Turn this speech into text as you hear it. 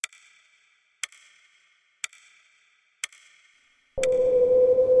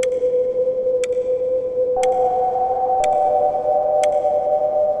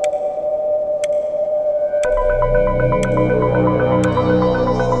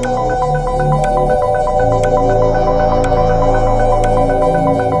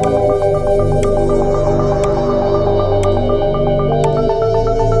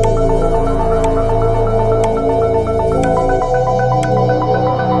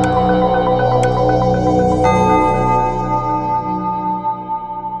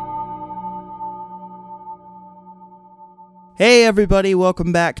Hey everybody,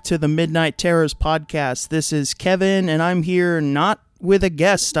 welcome back to the Midnight Terrors podcast. This is Kevin, and I'm here not with a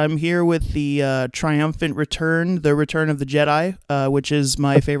guest. I'm here with the triumphant return, the Return of the Jedi, which is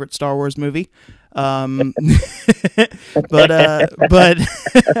my favorite Star Wars movie. But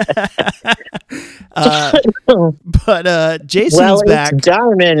Jason's back. It's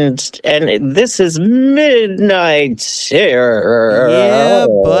Diamond, and this is Midnight Terror. Yeah,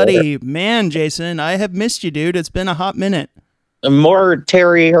 buddy. Man, Jason, I have missed you, dude. It's been a hot minute. More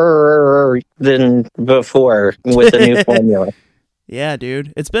terrier than before with the new formula. Yeah,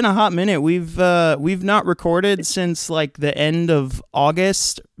 dude. It's been a hot minute. We've not recorded since like the end of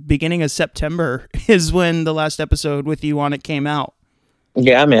August, beginning of September is when the last episode with you on it came out.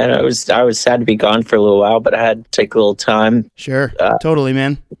 Yeah, man. I was sad to be gone for a little while, but I had to take a little time. Sure. Totally,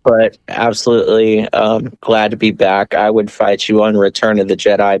 man. But absolutely glad to be back. I would fight you on Return of the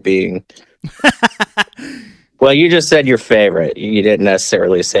Jedi being... Well, you just said your favorite. You didn't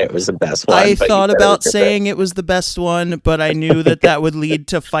necessarily say it was the best one. I thought about saying it was the best one, but I knew that would lead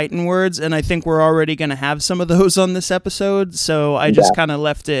to fighting words, and I think we're already going to have some of those on this episode, so I just kind of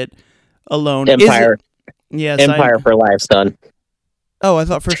left it alone. Empire. Yes, Empire for life, son. Oh, I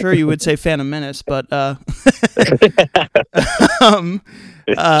thought for sure you would say Phantom Menace, but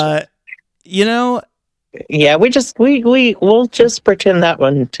you know. Yeah, we'll just pretend that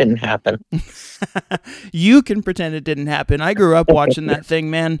one didn't happen. You can pretend it didn't happen. I grew up watching that thing,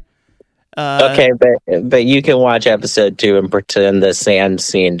 man. Okay, but you can watch episode 2 and pretend the sand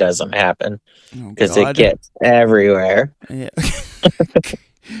scene doesn't happen because it gets everywhere. Yeah.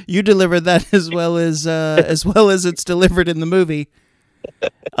 You delivered that as well as it's delivered in the movie.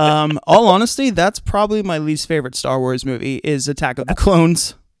 All honesty, that's probably my least favorite Star Wars movie is Attack of the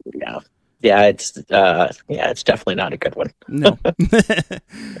Clones. Yeah, it's definitely not a good one. No.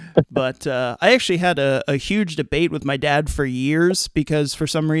 But I actually had a huge debate with my dad for years because for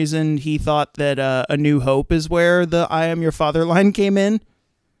some reason he thought that A New Hope is where the I Am Your Father line came in.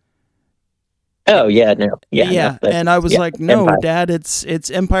 Oh, yeah, no. Yeah. No, and I was like, no, Empire. Dad, it's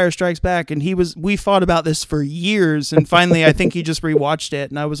Empire Strikes Back. And we fought about this for years. And finally, I think he just rewatched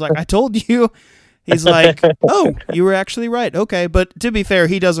it. And I was like, I told you. He's like, oh, you were actually right. Okay. But to be fair,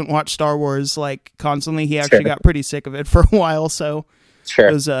 he doesn't watch Star Wars like constantly. He actually got pretty sick of it for a while. So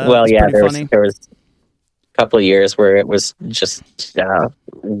it was, there was a couple of years where it was just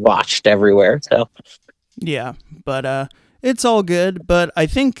watched everywhere. So yeah, but it's all good. But I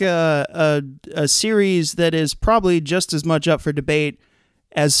think a series that is probably just as much up for debate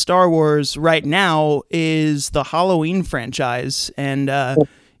as Star Wars right now is the Halloween franchise. And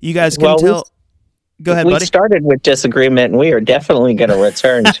you guys can tell... Go ahead, buddy. We started with disagreement, and we are definitely going to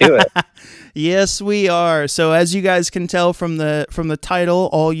return to it. Yes, we are. So as you guys can tell from the title,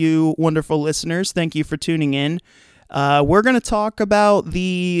 all you wonderful listeners, thank you for tuning in. We're going to talk about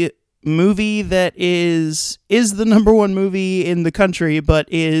the movie that is the number one movie in the country, but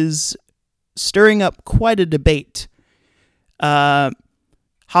is stirring up quite a debate.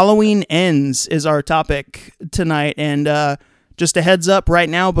 Halloween Ends is our topic tonight, and just a heads up right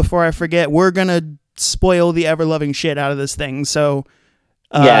now before I forget, we're going to spoil the ever-loving shit out of this thing. So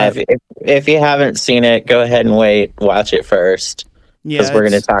if you haven't seen it, go ahead and watch it first, because we're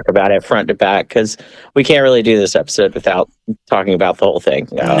going to talk about it front to back, because we can't really do this episode without talking about the whole thing.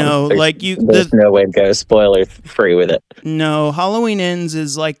 There's no way to go spoiler free with it. No, Halloween Ends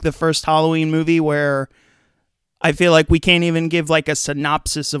is like the first Halloween movie where I feel like we can't even give like a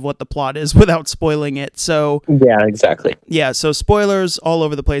synopsis of what the plot is without spoiling it. So yeah, exactly. Yeah, so spoilers all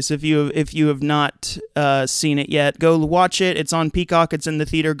over the place. If you have not seen it yet, go watch it. It's on Peacock. It's in the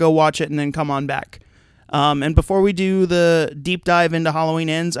theater. Go watch it and then come on back. And before we do the deep dive into Halloween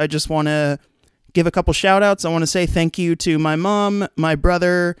Ends, I just want to give a couple shout outs. I want to say thank you to my mom, my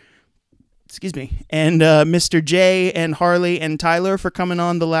brother, and Mr. J and Harley and Tyler for coming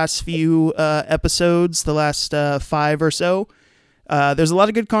on the last few episodes, the last 5 or so. There's a lot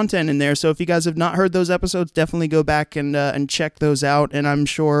of good content in there, so if you guys have not heard those episodes, definitely go back and check those out, and I'm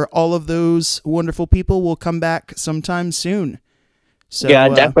sure all of those wonderful people will come back sometime soon. So, yeah, I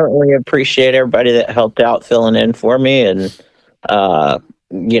definitely appreciate everybody that helped out filling in for me, and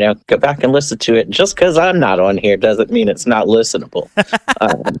go back and listen to it. Just because I'm not on here doesn't mean it's not listenable.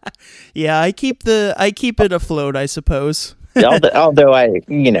 Yeah, I keep it afloat, I suppose. although I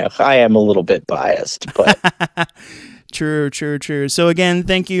am a little bit biased, but True. So again,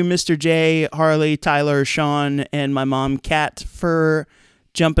 thank you, Mr. J, Harley, Tyler, Sean, and my mom, Kat, for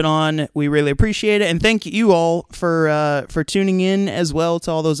jumping on. We really appreciate it, and thank you all for tuning in as well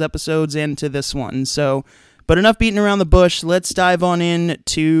to all those episodes and to this one. So. But enough beating around the bush. Let's dive on in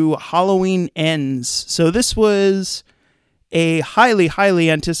to Halloween Ends. So this was a highly, highly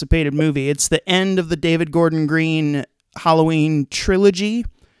anticipated movie. It's the end of the David Gordon Green Halloween trilogy.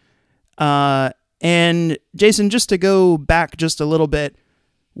 And Jason, just to go back just a little bit,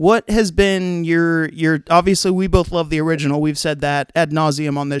 what has been your obviously we both love the original. We've said that ad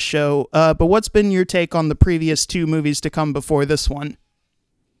nauseum on this show. But what's been your take on the previous two movies to come before this one?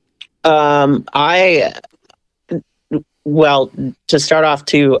 Well, to start off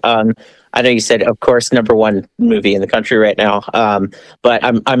too, I know you said, of course, number one movie in the country right now. But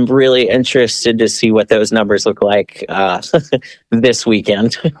I'm really interested to see what those numbers look like this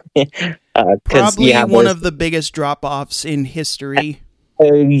weekend. Probably one of the biggest drop-offs in history.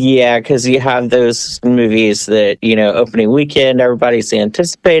 Yeah, because you have those movies that, opening weekend, everybody's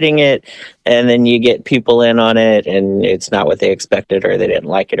anticipating it, and then you get people in on it, and it's not what they expected, or they didn't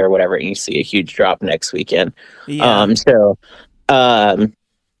like it, or whatever, and you see a huge drop next weekend. Yeah. To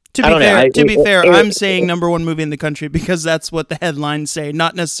be fair, I'm saying number one movie in the country because that's what the headlines say,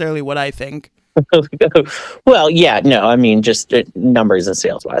 not necessarily what I think. Well, yeah, no, I mean, just numbers and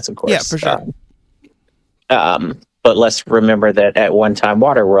sales-wise, of course. Yeah, for sure. But let's remember that at one time,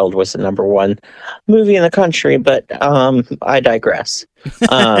 Waterworld was the number one movie in the country. But I digress.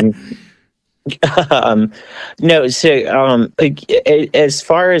 No, so as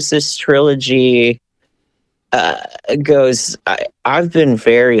far as this trilogy goes, I've been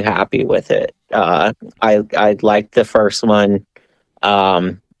very happy with it. I liked the first one.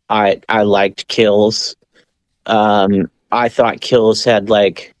 I liked Kills. I thought Kills had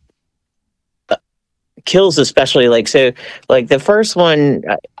Kills especially the first one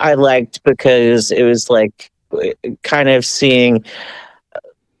I liked because it was kind of seeing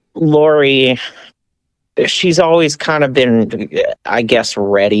Laurie. She's always kind of been, I guess,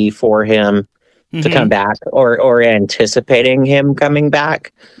 ready for him to come back or anticipating him coming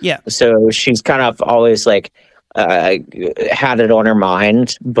back. Yeah. So she's kind of always had it on her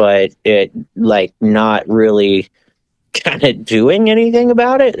mind, but it not really kind of doing anything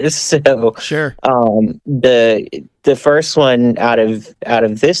about it. So sure. The first one out of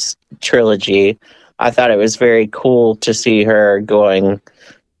this trilogy, I thought it was very cool to see her going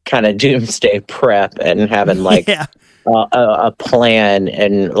kind of doomsday prep and having a plan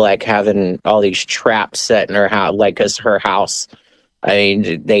and having all these traps set in her house, as her house. I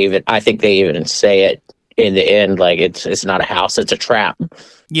mean, I think they even say it in the end, it's not a house, it's a trap.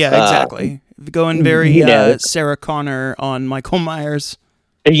 Yeah, exactly. Going very Sarah Connor on Michael Myers.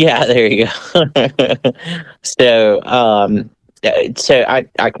 Yeah, there you go. So I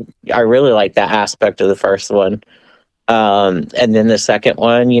really like that aspect of the first one. And then the second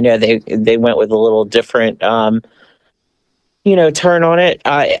one, they went with a little different turn on it.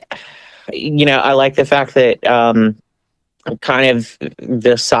 I like the fact that kind of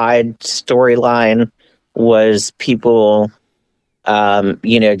the side storyline was people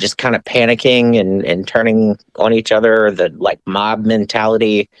just kind of panicking and turning on each other, the mob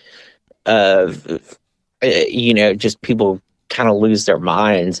mentality of just people kind of lose their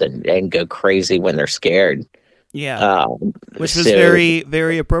minds and go crazy when they're scared. Yeah, which was very,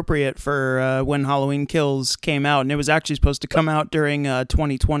 very appropriate for when Halloween Kills came out, and it was actually supposed to come out during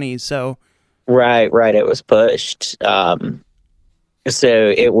 2020. So right, it was pushed.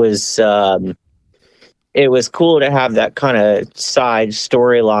 So it was cool to have that kind of side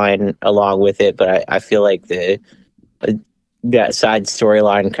storyline along with it, but I feel like that side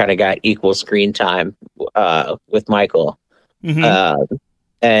storyline kind of got equal screen time with Michael.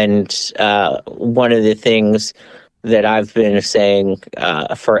 And one of the things that I've been saying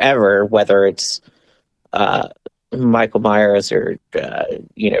forever, whether it's Michael Myers or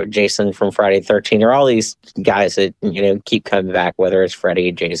Jason from Friday the 13th, or all these guys that keep coming back, whether it's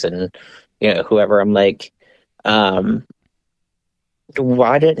Freddy, Jason, whoever, I'm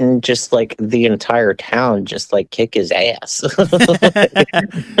why didn't just the entire town just kick his ass?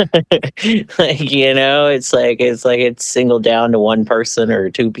 It's singled down to one person or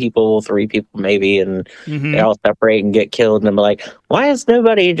two people, three people maybe, and they all separate and get killed. And I'm why is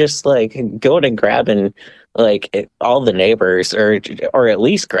nobody just going and grabbing all the neighbors, or at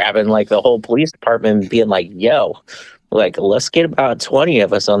least grabbing the whole police department and being yo, let's get about 20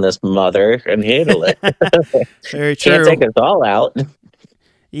 of us on this mother and handle it. Very true. Can't take us all out.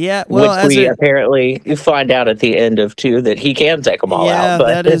 Yeah, well, which we apparently find out at the end of 2 that he can take them all out. But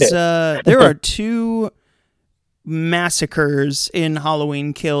that is. There are 2 massacres in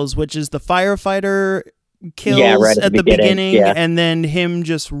Halloween Kills, which is the firefighter kills right at the beginning, and then him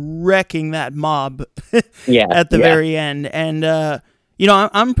just wrecking that mob at the very end. And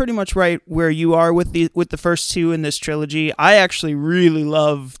I'm pretty much right where you are with the first 2 in this trilogy. I actually really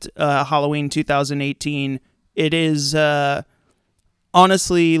loved Halloween 2018. It is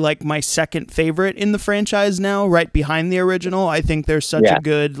honestly like my second favorite in the franchise now, right behind the original. I think they're such a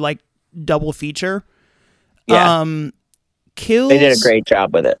good like double feature. Kills. They did a great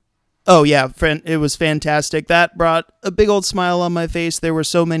job with it. Oh yeah, it was fantastic. That brought a big old smile on my face. There were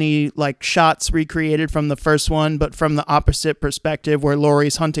so many like shots recreated from the first one, but from the opposite perspective, where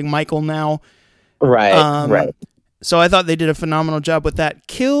Laurie's hunting Michael now. Right. So I thought they did a phenomenal job with that.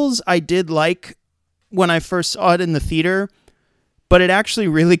 Kills, I did like when I first saw it in the theater, but it actually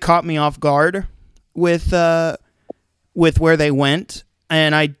really caught me off guard with where they went,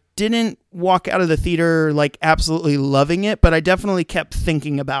 and I didn't walk out of the theater like absolutely loving it, but I definitely kept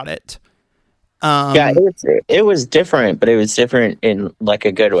thinking about it. It was different, but it was different in like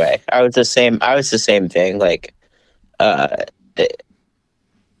a good way. I was the same thing. Like,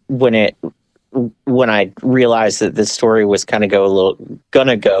 when I realized that the story was kind of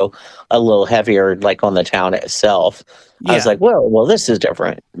gonna go a little heavier, like on the town itself, I was like, well, this is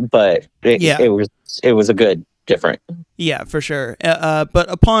different, but it was a good different. Yeah, for sure. But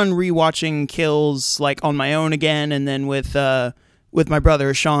upon rewatching Kills like on my own again, and then with my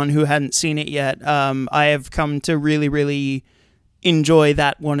brother Sean, who hadn't seen it yet, I have come to really, really enjoy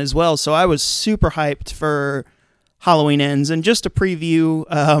that one as well. So I was super hyped for Halloween Ends, and just to preview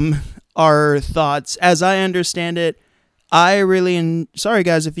our thoughts, as I understand it, sorry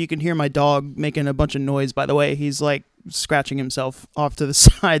guys if you can hear my dog making a bunch of noise. By the way, he's like scratching himself off to the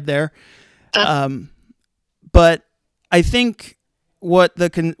side there. But I think what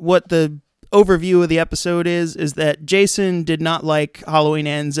the overview of the episode is that Jason did not like Halloween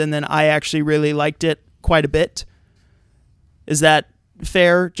Ends, and then I actually really liked it quite a bit. Is that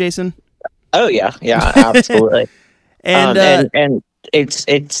fair, Jason? Oh yeah, absolutely. and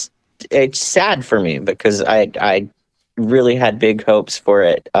it's sad for me because I really had big hopes for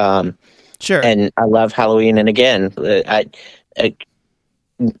it. Sure. And I love Halloween, and again,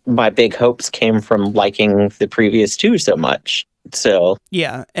 my big hopes came from liking the previous two so much. So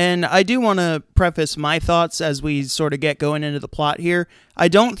yeah, and I do want to preface my thoughts as we sort of get going into the plot here. I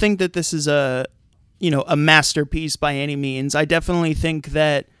don't think that this is a masterpiece by any means. I definitely think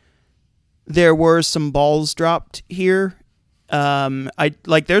that there were some balls dropped here.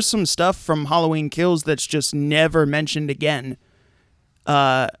 There's some stuff from Halloween Kills that's just never mentioned again.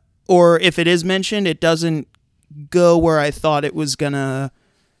 Or if it is mentioned, it doesn't go where I thought it was gonna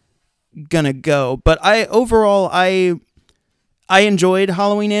go. But I enjoyed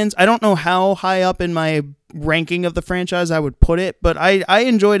Halloween Ends. I don't know how high up in my ranking of the franchise I would put it, but I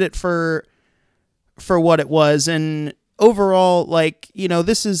enjoyed it for what it was. And overall,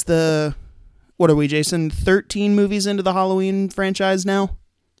 this is what are we, Jason? 13 movies into the Halloween franchise now?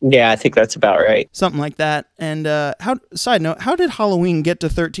 Yeah, I think that's about right. Something like that. And side note, how did Halloween get to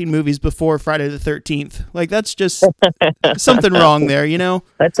 13 movies before Friday the 13th? Like, that's just something wrong there,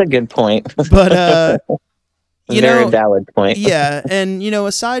 That's a good point. But very valid point. Yeah, and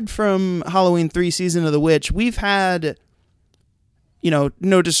aside from Halloween 3 Season of the Witch, we've had, no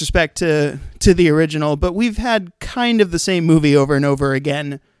disrespect to the original, but we've had kind of the same movie over and over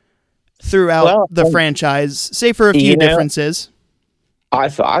again throughout the franchise, save for a few differences.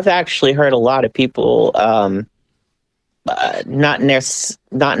 I've actually heard a lot of people not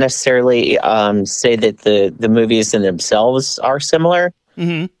necessarily say that the movies in themselves are similar,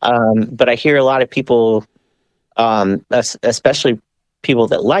 but I hear a lot of people, especially people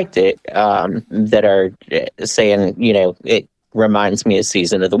that liked it, that are saying, it reminds me of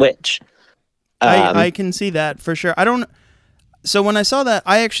Season of the Witch. I can see that for sure. So when I saw that,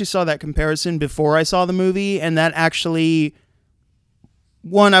 I actually saw that comparison before I saw the movie, and that actually,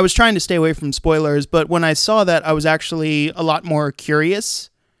 I was trying to stay away from spoilers, but when I saw that, I was actually a lot more curious.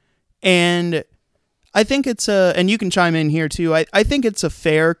 And I think and you can chime in here too, I think it's a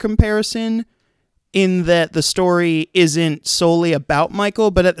fair comparison in that the story isn't solely about Michael,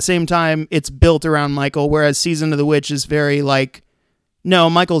 but at the same time, it's built around Michael, whereas Season of the Witch is very like,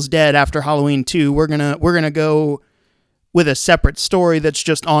 no, Michael's dead after Halloween 2. We're gonna go with a separate story that's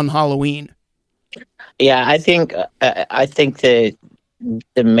just on Halloween. Yeah, I think that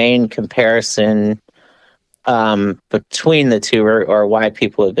the main comparison between the two, or why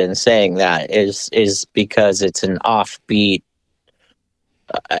people have been saying that, is because it's an offbeat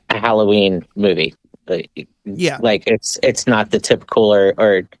Halloween movie. Yeah, like it's not the typical,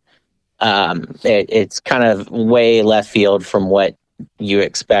 or it's kind of way left field from what you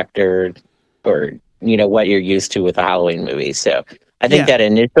expect, or what you're used to with a Halloween movie. So I think that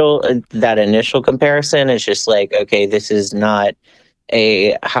initial comparison is just like, okay, this is not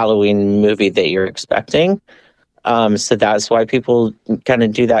a Halloween movie that you're expecting. So that's why people kind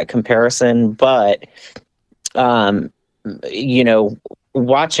of do that comparison. But um, you know,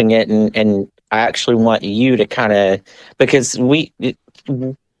 watching it, and I actually want you to kind of, because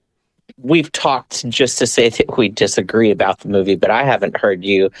we've talked just to say that we disagree about the movie, but I haven't heard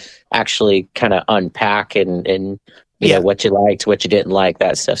you actually kind of unpack and you know what you liked, what you didn't like,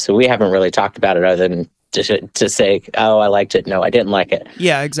 that stuff. So we haven't really talked about it other than to say, oh, I liked it. No, I didn't like it.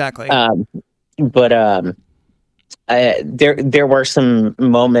 Yeah, exactly. But there were some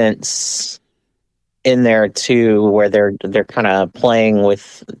moments in there too where they're kind of playing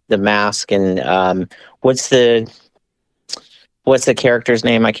with the mask, and what's the character's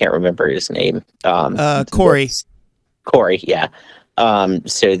name? I can't remember his name. Corey. Corey, yeah.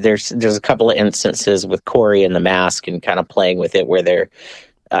 So there's a couple of instances with Corey in the mask and kind of playing with it where they're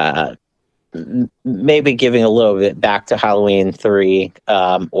maybe giving a little bit back to Halloween 3,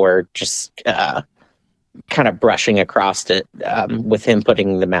 or just kind of brushing across it with him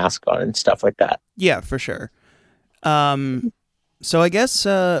putting the mask on and stuff like that. Yeah, for sure. So I guess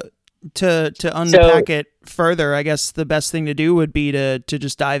to unpack it further, I guess the best thing to do would be to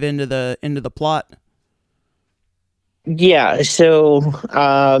just dive into the plot. Yeah. So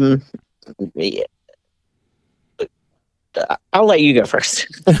I'll let you go first.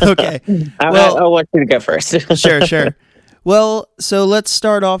 Okay. I want you to go first. Sure. Well, so let's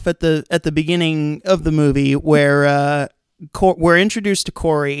start off at the beginning of the movie where we're introduced to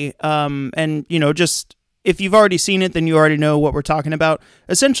Corey, and just if you've already seen it, then you already know what we're talking about.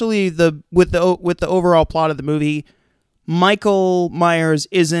 Essentially, with the overall plot of the movie, Michael Myers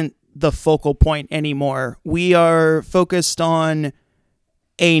isn't the focal point anymore. We are focused on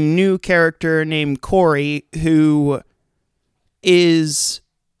a new character named Corey, who is,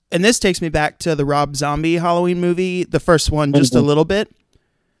 and this takes me back to the Rob Zombie Halloween movie, the first one, just a little bit.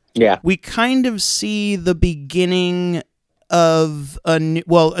 Yeah. We kind of see the beginning of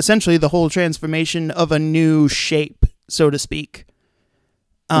essentially the whole transformation of a new shape, so to speak.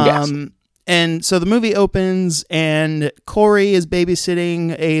 Yes. And so the movie opens and Corey is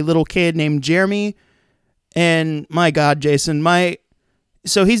babysitting a little kid named Jeremy. And my God, Jason,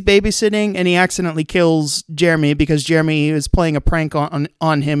 so he's babysitting and he accidentally kills Jeremy because Jeremy is playing a prank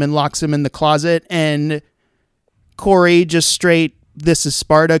on him and locks him in the closet. And Corey just straight, this is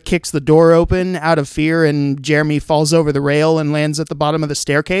Sparta, kicks the door open out of fear, and Jeremy falls over the rail and lands at the bottom of the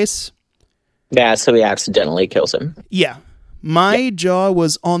staircase. Yeah, so he accidentally kills him. Yeah. My jaw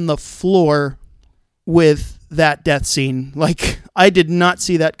was on the floor with that death scene. Like, I did not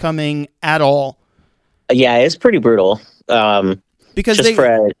see that coming at all. Yeah, it's pretty brutal. Because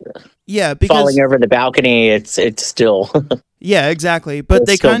because falling over the balcony, it's still yeah, exactly. But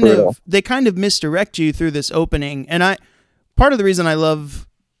they kind of misdirect you through this opening, and part of the reason I love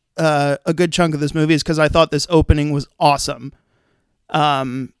a good chunk of this movie is because I thought this opening was awesome.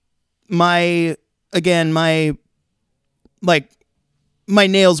 My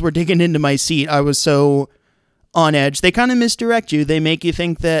nails were digging into my seat. I was so on edge. They kind of misdirect you. They make you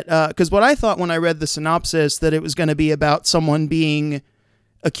think that, because what I thought when I read the synopsis, that it was going to be about someone being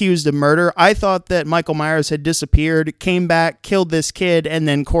accused of murder. I thought that Michael Myers had disappeared, came back, killed this kid, and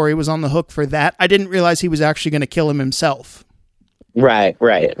then Corey was on the hook for that. I didn't realize he was actually going to kill him himself. Right.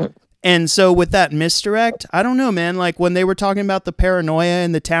 And so with that misdirect, I don't know, man, like when they were talking about the paranoia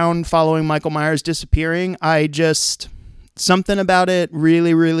in the town following Michael Myers disappearing, something about it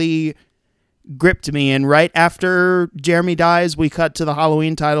really, really gripped me. And right after Jeremy dies, we cut to the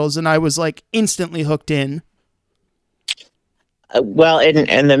Halloween titles, and I was like instantly hooked in. Well,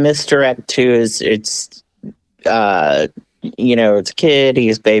 and the misdirect too is it's a kid,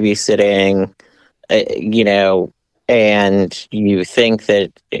 he's babysitting, and you think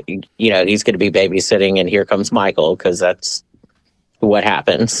that he's going to be babysitting, and here comes Michael, because that's what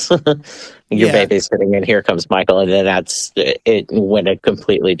happens. You're babysitting, and here comes Michael, and then it went a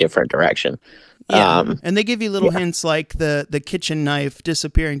completely different direction. Yeah. And they give you little hints like the kitchen knife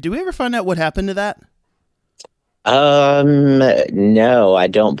disappearing. Do we ever find out what happened to that? No, I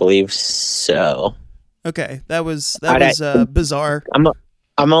don't believe so. Okay, that was bizarre.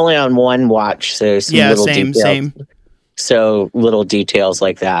 I'm only on one watch, so some little details. Same. So little details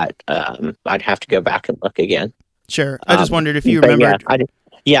like that, I'd have to go back and look again. Sure, I just wondered if you remembered.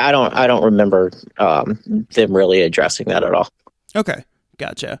 Yeah, I don't remember them really addressing that at all. Okay,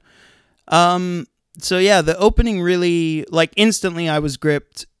 gotcha. So yeah, the opening really, like, instantly I was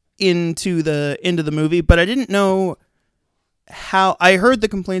gripped into the movie, but I didn't know how. I heard the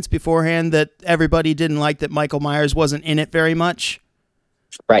complaints beforehand that everybody didn't like that Michael Myers wasn't in it very much.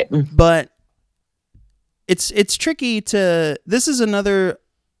 Right. But it's tricky to. This is another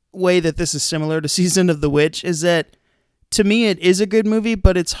way that this is similar to Season of the Witch, is that to me it is a good movie,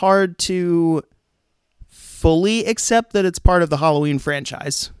 but it's hard to fully accept that it's part of the Halloween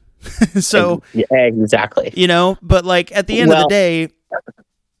franchise. So exactly, but like at the end of the day,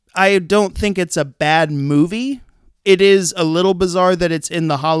 I don't think it's a bad movie. It is a little bizarre that it's in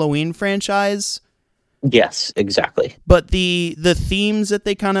the Halloween franchise. Yes, exactly. But the themes that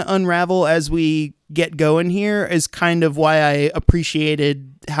they kind of unravel as we get going here is kind of why I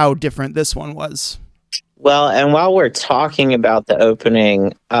appreciated how different this one was. Well, and while we're talking about the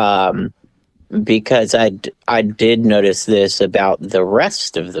opening, because I did notice this about the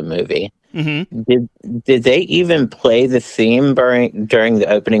rest of the movie. Mm-hmm. Did they even play the theme during the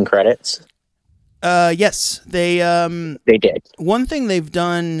opening credits? Yes, they did. One thing they've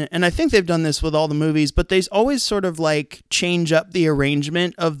done, and I think they've done this with all the movies, but they always sort of like change up the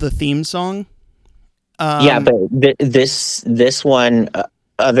arrangement of the theme song. But this one,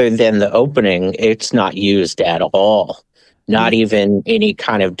 other than the opening, it's not used at all. Not even any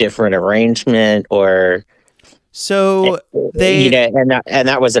kind of different arrangement or. So and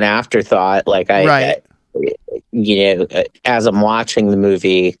that was an afterthought. Like as I'm watching the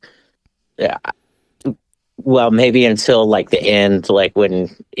movie. Well, maybe until like the end, like when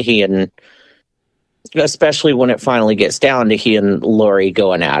especially when it finally gets down to he and Laurie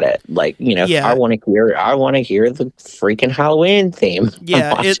going at it. Like, I want to hear the freaking Halloween theme.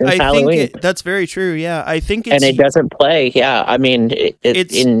 Yeah, I think that's very true. Yeah, I think and it doesn't play. Yeah, I mean,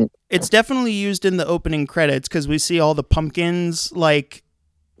 it's definitely used in the opening credits because we see all the pumpkins like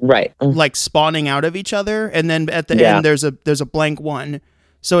spawning out of each other, and then at the end there's a blank one.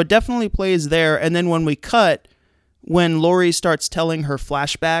 So it definitely plays there. And then when we cut, when Laurie starts telling her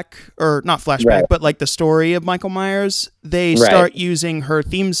flashback, or not flashback, but like the story of Michael Myers, they start using her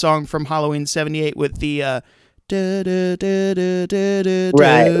theme song from Halloween 78 with the and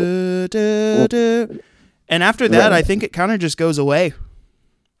after that, I think it kind of just goes away.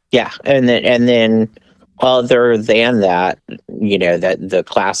 Yeah. And then other than that, that the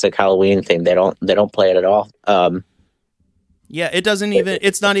classic Halloween theme, they don't play it at all. Yeah,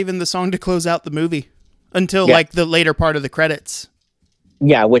 it's not even the song to close out the movie until like the later part of the credits.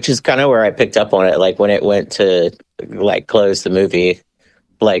 Yeah, which is kind of where I picked up on it. Like when it went to like close the movie,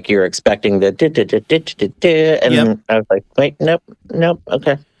 like you're expecting the and I was like, wait, nope,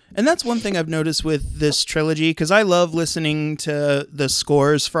 okay. And that's one thing I've noticed with this trilogy, because I love listening to the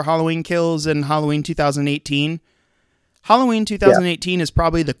scores for Halloween Kills and Halloween 2018. Halloween 2018 is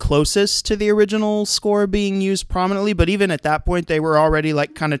probably the closest to the original score being used prominently, but even at that point, they were already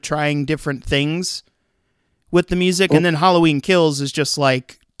like kind of trying different things with the music, and then Halloween Kills is just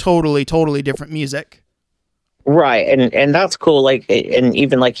like totally different music. Right, and that's cool. Like, and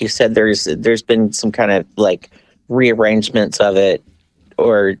even like you said, there's been some kind of like rearrangements of it,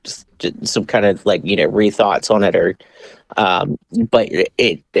 or some kind of like rethoughts on it, or but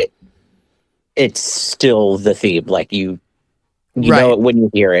it's still the theme. Like you know it when you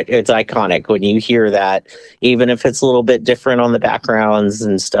hear it. It's iconic when you hear that, even if it's a little bit different on the backgrounds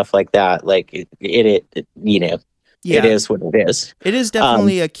and stuff like that. Like it is what it is. It is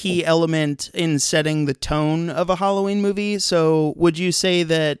definitely a key element in setting the tone of a Halloween movie. So would you say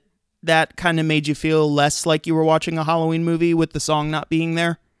that kind of made you feel less like you were watching a Halloween movie with the song not being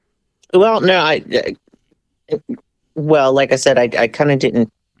there? Well, no, like I said, I kind of didn't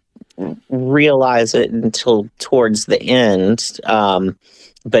realize it until towards the end,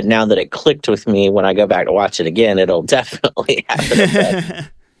 but now that it clicked with me, when I go back to watch it again, it'll definitely happen.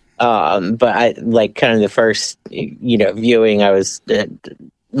 But I like kind of the first viewing, I was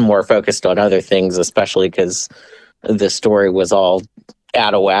more focused on other things, especially because the story was all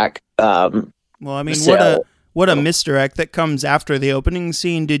out of whack. Well, I mean, what a misdirect that comes after the opening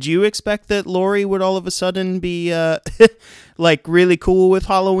scene. Did you expect that Laurie would all of a sudden be like really cool with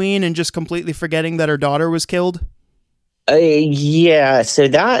Halloween and just completely forgetting that her daughter was killed? Yeah, so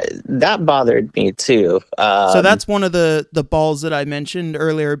that bothered me too. So that's one of the balls that I mentioned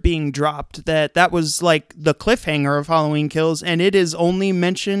earlier being dropped. That was like the cliffhanger of Halloween Kills, and it is only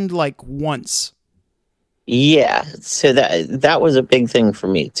mentioned like once. Yeah, so that was a big thing for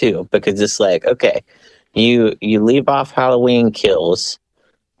me too, because it's like, okay, you leave off Halloween Kills,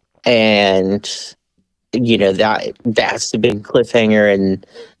 and that's the big cliffhanger, and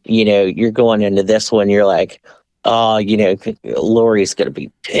you're going into this one, you're like, oh, Laurie's gonna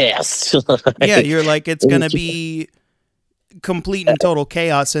be pissed. Yeah, you're like, it's gonna be complete and total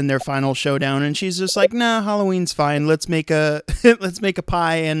chaos in their final showdown, and she's just like, nah, Halloween's fine. Let's make a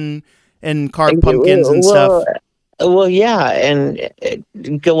pie and carve pumpkins and stuff. Well, yeah,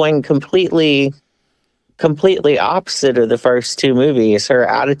 and going completely opposite of the first two movies, her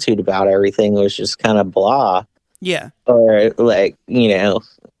attitude about everything was just kind of blah. Yeah. Or like,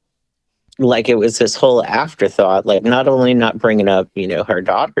 like it was this whole afterthought, like not only not bringing up, her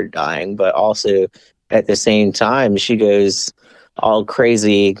daughter dying, but also at the same time, she goes all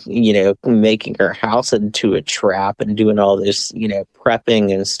crazy, making her house into a trap and doing all this,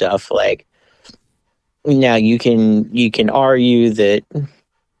 prepping and stuff. Like, now you can argue that.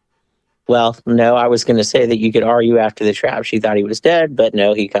 Well, no, I was going to say that you could argue after the trap she thought he was dead, but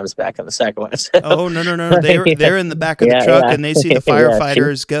no, he comes back in the second one. So. Oh, no. They're in the back of the truck and they see the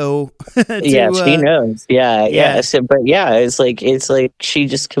firefighters go. She knows. Yeah. So, but yeah, it's like she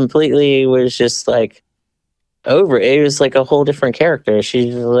just completely was just like over it. It was like a whole different character.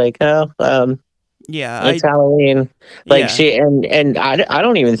 She's like, oh, it's Halloween. Like she and I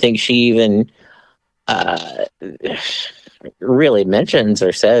don't even think she even really mentions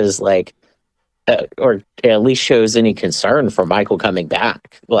or says like. Or at least shows any concern for Michael coming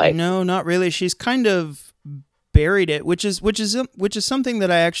back. Like, no, not really. She's kind of buried it, which is something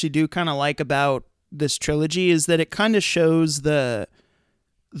that I actually do kind of like about this trilogy, is that it kind of shows the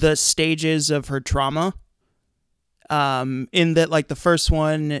stages of her trauma. In that, like the first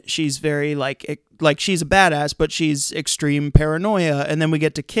one, she's very like she's a badass, but she's extreme paranoia, and then we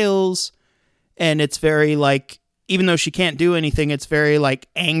get to kills, and it's very like, even though she can't do anything, it's very like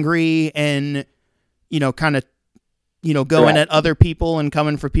angry and, kind of, going at other people and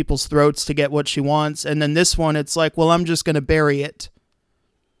coming for people's throats to get what she wants. And then this one, it's like, well, I'm just going to bury it.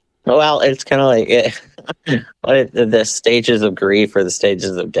 Well, it's kind of like the stages of grief or the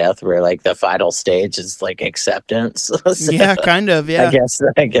stages of death, where like the final stage is like acceptance. So, yeah, kind of. Yeah.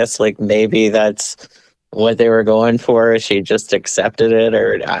 I guess like maybe that's what they were going for. She just accepted it,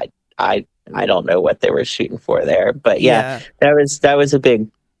 or I don't know what they were shooting for there, but yeah. that was a big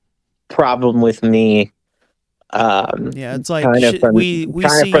problem with me. It's like we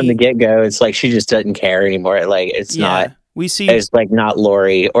see from the get-go, it's like she just doesn't care anymore. Like it's not. It's like not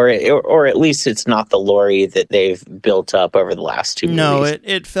Laurie, or at least it's not the Laurie that they've built up over the last two movies. No,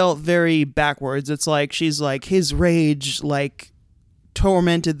 it felt very backwards. It's like she's like, his rage like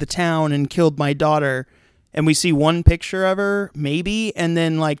tormented the town and killed my daughter. And we see one picture of her, maybe, and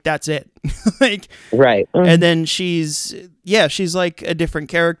then like that's it. Like, right. And then she's like a different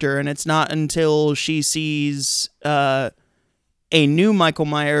character, and it's not until she sees a new Michael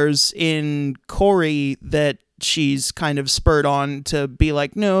Myers in Corey that she's kind of spurred on to be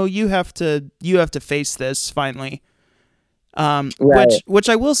like, no, you have to face this finally. Right. Which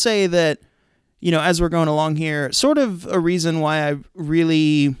I will say that, as we're going along here, sort of a reason why I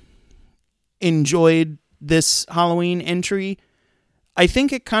really enjoyed this Halloween entry. I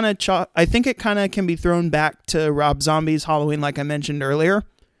think it kind of can be thrown back to Rob Zombie's Halloween, like I mentioned earlier.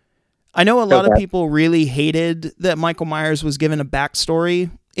 I know a lot of people really hated that Michael Myers was given a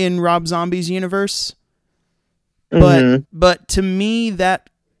backstory in Rob Zombie's universe. But to me, that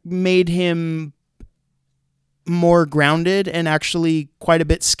made him more grounded and actually quite a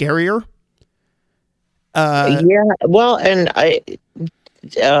bit scarier. Well, and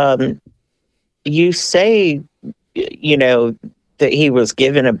you say, that he was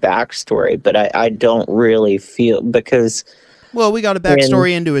given a backstory, but I don't really feel, because... Well, we got a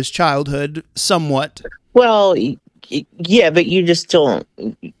backstory into his childhood, somewhat. Well, yeah, but you just don't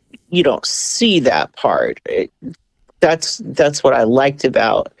see that part. That's what I liked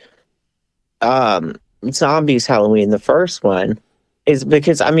about Zombies Halloween, the first one, is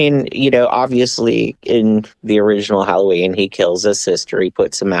because, obviously in the original Halloween, he kills his sister, he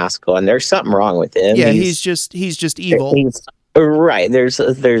puts a mask on. There's something wrong with him. Yeah, he's just evil. Right.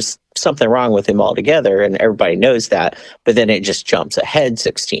 There's something wrong with him altogether, and everybody knows that. But then it just jumps ahead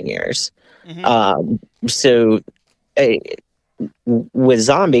 16 years. Mm-hmm. So with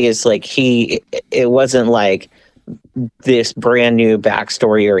Zombie, it's like it wasn't like this brand new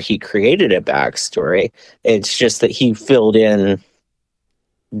backstory, or he created a backstory. It's just that he filled in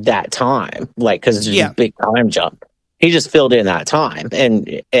that time, like, because it's a big time jump. He just filled in that time,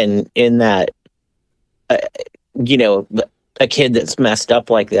 and in that, a kid that's messed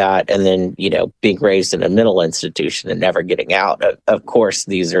up like that, and then being raised in a mental institution and never getting out. Of course,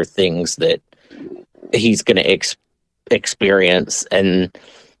 these are things that he's going to experience, and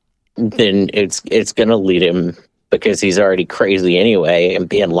then it's going to lead him, because he's already crazy anyway, and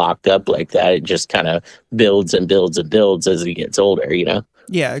being locked up like that, it just kind of builds and builds and builds as he gets older,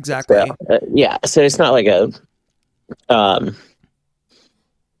 Yeah, exactly. So, so it's not like a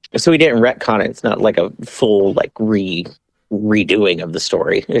so he didn't retcon it. It's not like a full like redoing of the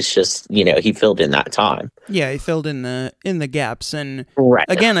story. It's just, he filled in that time. Yeah, he filled in the gaps, and right.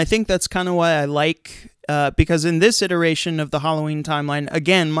 Again, I think that's kind of why I like because in this iteration of the Halloween timeline,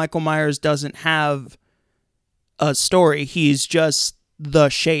 again, Michael Myers doesn't have a story. He's just the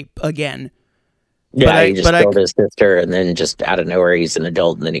Shape again. Yeah, he just killed his sister, and then just out of nowhere, he's an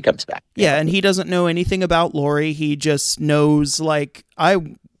adult, and then he comes back. Yeah, and he doesn't know anything about Lori. He just knows, like, I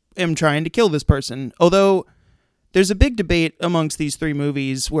am trying to kill this person. Although, there's a big debate amongst these three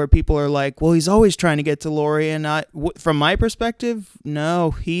movies where people are like, well, he's always trying to get to Lori, and from my perspective,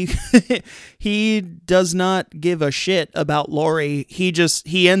 no, he he does not give a shit about Lori.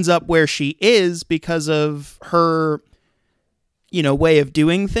 He ends up where she is because of her, way of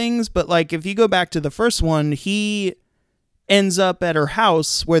doing things. But, like, if you go back to the first one, he ends up at her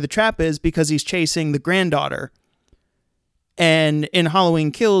house where the trap is because he's chasing the granddaughter. And in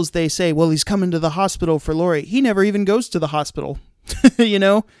Halloween Kills, they say, well, he's coming to the hospital for Lori. He never even goes to the hospital,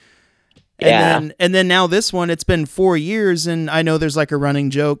 And then now this one, it's been 4 years, and I know there's like a running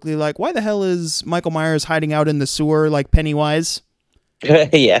joke. They're like, why the hell is Michael Myers hiding out in the sewer like Pennywise?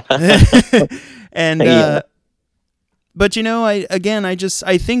 Yeah. And, but I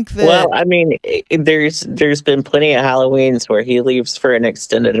think that. Well, I mean, there's been plenty of Halloweens where he leaves for an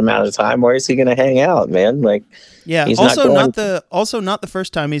extended amount of time. Where is he going to hang out, man? Like, yeah. Not the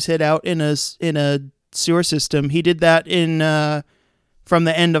first time he's hid out in a sewer system. He did that in from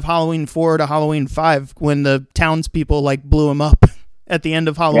the end of Halloween 4 to Halloween 5 when the townspeople like blew him up at the end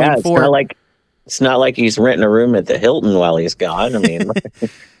of Halloween 4. It's not like he's renting a room at the Hilton while he's gone. I mean,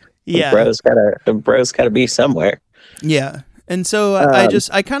 yeah, bro's gotta be somewhere. Yeah. And so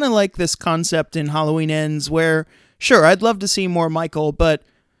I kind of like this concept in Halloween Ends where, sure, I'd love to see more Michael, but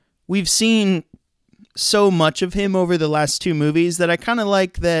we've seen so much of him over the last two movies that I kind of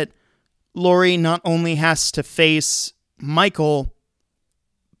like that Lori not only has to face Michael,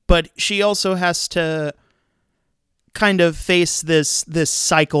 but she also has to kind of face this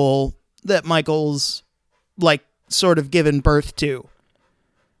cycle that Michael's like sort of given birth to.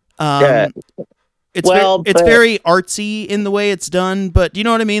 It's very artsy in the way it's done, but you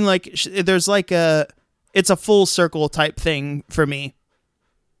know what I mean? Like, there's like it's a full circle type thing for me.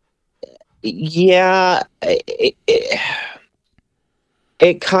 Yeah, it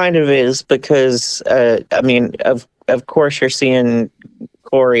kind of is because, I mean, of course you're seeing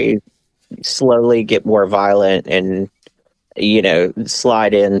Corey slowly get more violent and,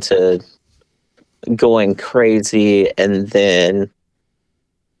 slide into going crazy, and then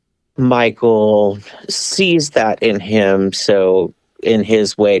Michael sees that in him, so in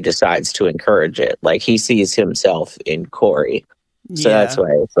his way decides to encourage it. Like, he sees himself in Corey. So that's why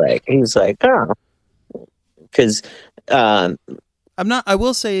it's like, he's like, oh. Because I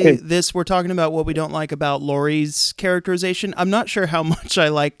will say this, we're talking about what we don't like about Laurie's characterization. I'm not sure how much I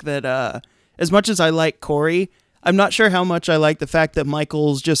like that, as much as I like Corey, I'm not sure how much I like the fact that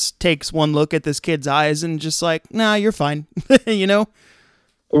Michael's just takes one look at this kid's eyes and just like, nah, you're fine,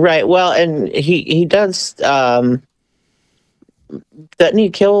 Right. Well, and he does. Doesn't he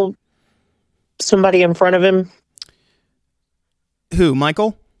kill somebody in front of him? Who,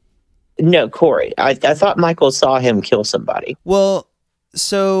 Michael? No, Corey. I thought Michael saw him kill somebody. Well,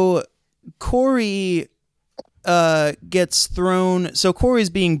 so Corey gets thrown. So Corey's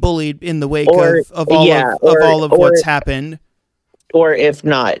being bullied in the wake of all of what's happened. Or if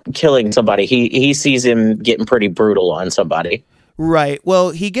not killing somebody, he sees him getting pretty brutal on somebody. Right.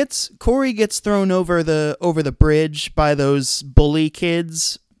 Well, Corey gets thrown over the bridge by those bully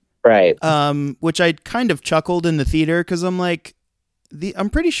kids. Right. Which I kind of chuckled in the theater because I'm like, I'm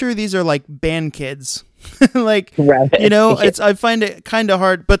pretty sure these are like band kids. Like, right. I find it kind of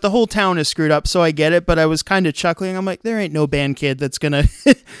hard, but the whole town is screwed up, so I get it. But I was kind of chuckling. I'm like, there ain't no band kid that's gonna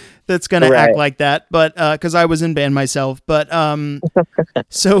act like that. But because I was in band myself. But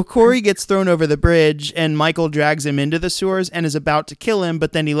so Corey gets thrown over the bridge, and Michael drags him into the sewers and is about to kill him,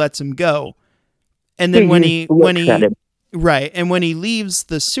 but then he lets him go. And then when he leaves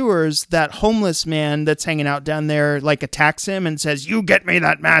the sewers, that homeless man that's hanging out down there like attacks him and says, "You get me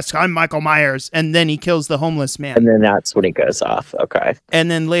that mask. I'm Michael Myers." And then he kills the homeless man. And then that's when he goes off. Okay. And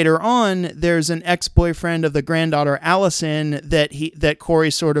then later on, there's an ex-boyfriend of the granddaughter, Allison, that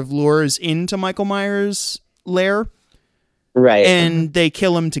Corey sort of lures into Michael Myers' lair. Right. And they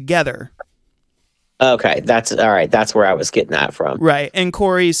kill him together. Okay, that's all right. That's where I was getting that from. Right, and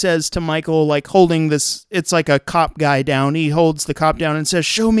Corey says to Michael, like holding this, it's like a cop guy down. He holds the cop down and says,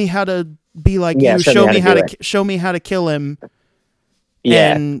 "Show me how to be like you. Show me how to kill him."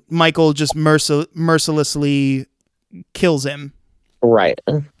 Yeah. And Michael just mercilessly kills him. Right.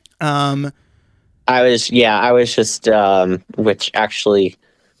 I was just, which actually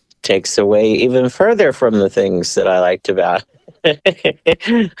takes away even further from the things that I liked about.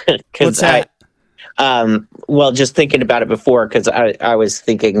 What's that? Well, just thinking about it before, because I was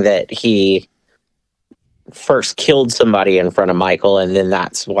thinking that he first killed somebody in front of Michael, and then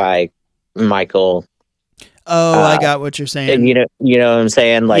that's why Michael. Oh, I got what you're saying. You know what I'm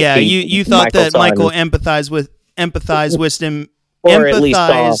saying? Like, yeah, you thought that Michael empathized with him, or at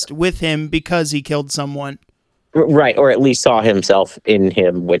least with him because he killed someone. Right, or at least saw himself in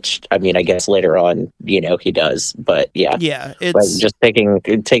him, which, I mean, I guess later on, he does. But yeah, it's like just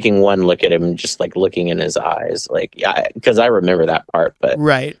taking one look at him, just like looking in his eyes, like, yeah, because I remember that part. But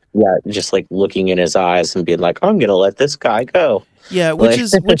right, yeah, just like looking in his eyes and being like, I'm gonna let this guy go. Yeah, which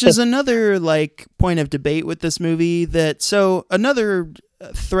is another like point of debate with this movie. So another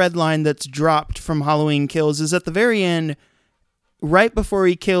thread line that's dropped from Halloween Kills is at the very end, right before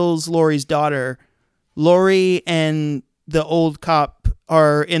he kills Laurie's daughter. Laurie and the old cop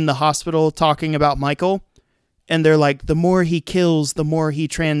are in the hospital talking about Michael, and they're like, the more he kills, the more he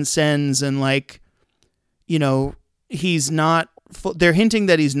transcends, and like, he's not. They're hinting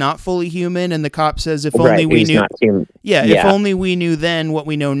that he's not fully human, and the cop says, "If only we knew." If only we knew then what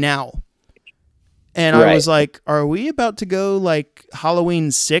we know now. And I was like, "Are we about to go like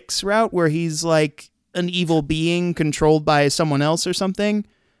Halloween 6 route, where he's like an evil being controlled by someone else or something?"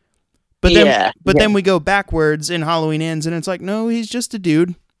 But then we go backwards in Halloween Ends, and it's like, no, he's just a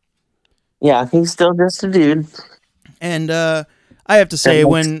dude. Yeah, he's still just a dude. And I have to say,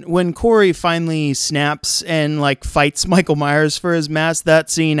 when Corey finally snaps and like fights Michael Myers for his mask, that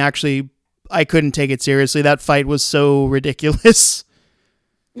scene actually, I couldn't take it seriously. That fight was so ridiculous.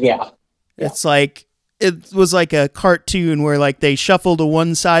 Yeah. It's like, it was like a cartoon where like they shuffle to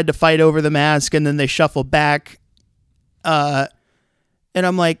one side to fight over the mask, and then they shuffle back. And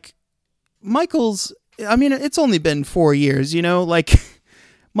I'm like, it's only been 4 years, like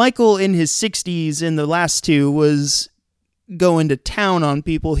Michael in his 60s in the last two was going to town on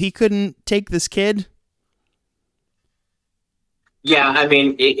people. He couldn't take this kid. Yeah, I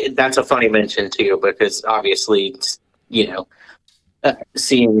mean, that's a funny mention too, because obviously,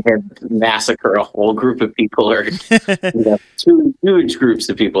 seeing him massacre a whole group of people, or two huge groups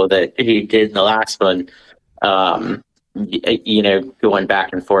of people that he did in the last one, going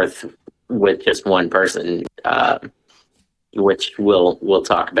back and forth with just one person, which we'll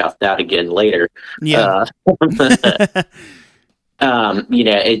talk about that again later. Yeah.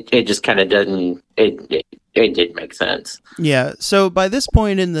 It just kind of doesn't. It didn't make sense. Yeah. So by this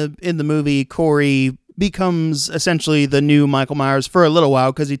point in the movie, Corey becomes essentially the new Michael Myers for a little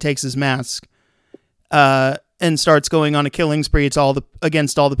while because he takes his mask, and starts going on a killing spree. It's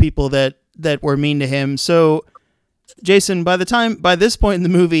against all the people that were mean to him. So, Jason, by this point in the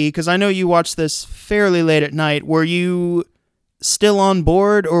movie, because I know you watched this fairly late at night, were you still on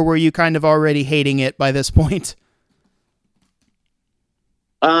board, or were you kind of already hating it by this point?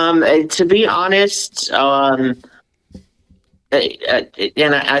 To be honest, and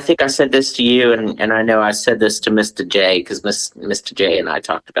I think I said this to you, and I know I said this to Mr. J, because Mr. J and I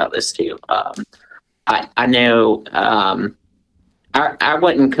talked about this too. I know I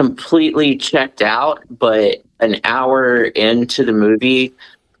wasn't completely checked out, but an hour into the movie,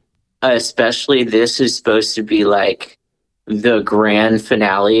 especially, this is supposed to be like the grand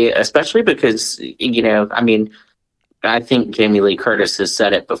finale, especially because, I think Jamie Lee Curtis has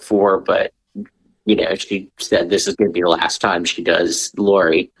said it before, but she said this is going to be the last time she does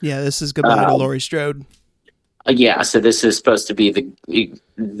Laurie. Yeah, this is goodbye to Laurie Strode. Yeah, so this is supposed to be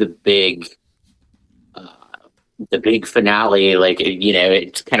the big finale. Like,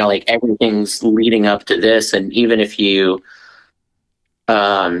 it's kind of like everything's leading up to this, and even if you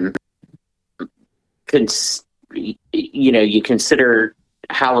you consider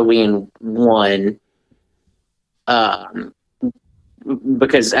Halloween 1,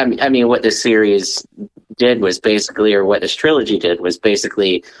 because I mean what the series did was basically, or what this trilogy did was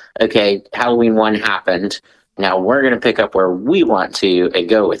basically, okay, Halloween 1 happened, now we're going to pick up where we want to and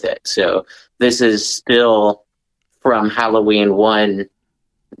go with it. So this is still from Halloween 1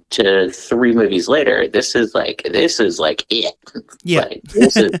 to 3 movies later. This is like it. Yeah. Like,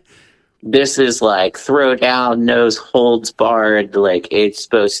 this is like throw down, no holds barred. Like, it's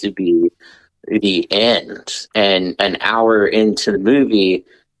supposed to be the end, and an hour into the movie,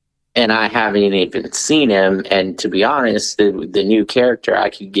 and I haven't even seen him. And to be honest, the new character I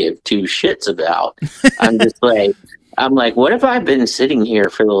could give two shits about. I'm just like, what have I been sitting here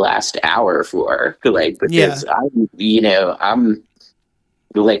for the last hour for? Like, because I'm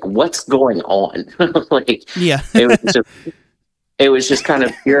like, what's going on? Like, yeah, it was just kind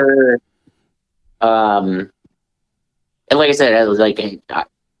of pure. And like I said, I was like,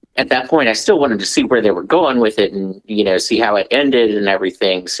 at that point, I still wanted to see where they were going with it, and see how it ended and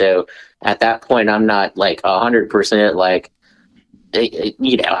everything. So at that point, I'm not like 100% like,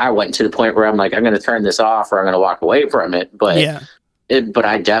 I went to the point where I'm like, I'm going to turn this off or I'm going to walk away from it. But but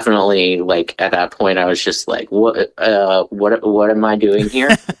I definitely, like, at that point, I was just like, what am I doing here?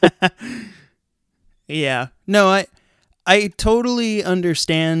 Yeah. No, I totally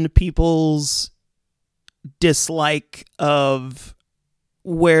understand people's dislike of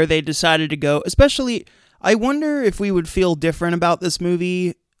where they decided to go. Especially, I wonder if we would feel different about this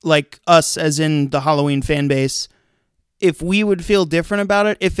movie, like us as in the Halloween fan base, if we would feel different about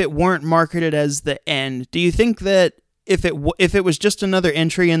it if it weren't marketed as the end. Do you think that if it was just another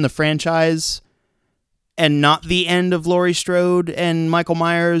entry in the franchise and not the end of Laurie Strode and Michael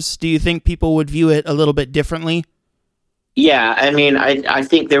Myers, do you think people would view it a little bit differently? Yeah, I mean, I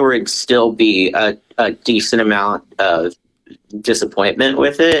think there would still be a decent amount of disappointment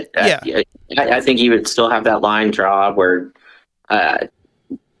with it. Yeah. I think you would still have that line draw where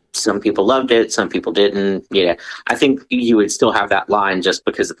some people loved it, some people didn't. I think you would still have that line just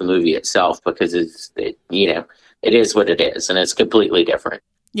because of the movie itself, because it is what it is, and it's completely different.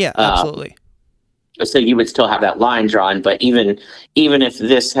 Yeah, absolutely. So you would still have that line drawn, but even if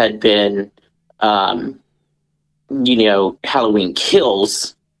this had been, Halloween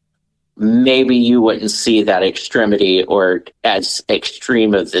Kills, maybe you wouldn't see that extremity or as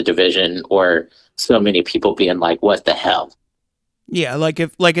extreme of the division or so many people being like, "What the hell?" Yeah, like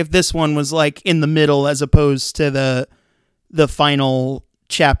if this one was like in the middle as opposed to the final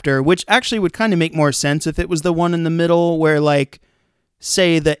chapter, which actually would kind of make more sense if it was the one in the middle where, like,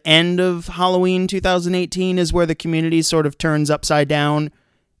 say the end of Halloween 2018 is where the community sort of turns upside down.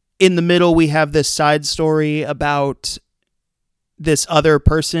 In the middle, we have this side story about this other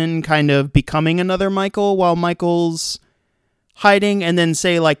person kind of becoming another Michael while Michael's hiding, and then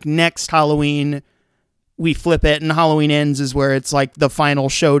say like next Halloween we flip it and Halloween Ends is where it's like the final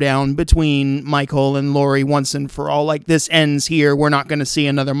showdown between Michael and Laurie once and for all. Like, this ends here. We're not going to see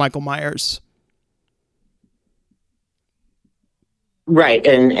another Michael Myers. Right.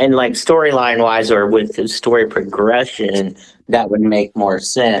 And like storyline wise or with the story progression, that would make more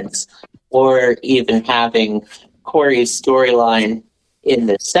sense. Or even having Corey's storyline in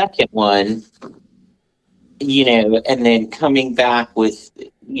the second one, and then coming back with,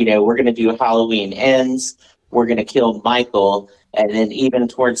 we're going to do Halloween Ends, we're going to kill Michael, and then even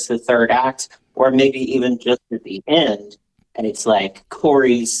towards the third act, or maybe even just at the end, and it's like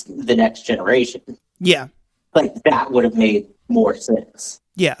Corey's the next generation. Yeah. Like, that would have made more sense.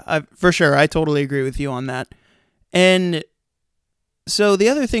 Yeah, for sure. I totally agree with you on that. And so the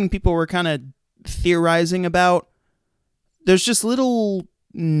other thing people were kind of theorizing about, there's just little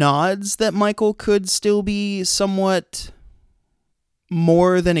nods that Michael could still be somewhat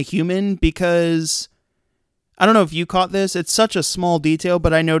more than a human, because I don't know if you caught this. It's such a small detail,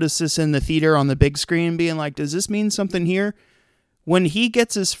 but I noticed this in the theater on the big screen being like, does this mean something here? When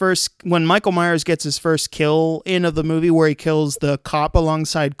Michael Myers gets his first kill of the movie where he kills the cop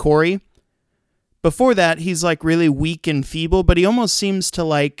alongside Corey, before that, he's like really weak and feeble, but he almost seems to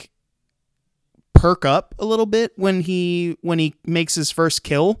like perk up a little bit when he makes his first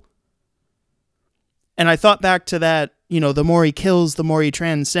kill. And I thought back to that, the more he kills, the more he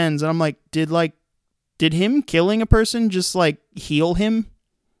transcends. And I'm like, did him killing a person just like heal him?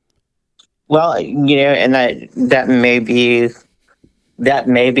 Well, and that may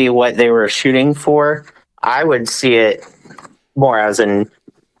be what they were shooting for. I would see it more as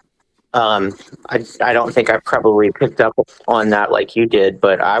I don't think I probably picked up on that like you did,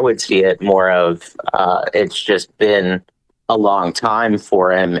 but I would see it more of it's just been a long time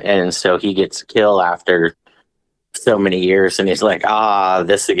for him, and so he gets a kill after so many years, and he's like,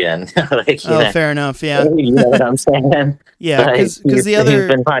 this again. Fair enough, yeah. You know what I'm saying? Yeah, because the other... He's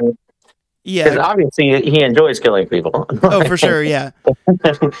been funny. Yeah. Because obviously he enjoys killing people. Oh, for sure, yeah.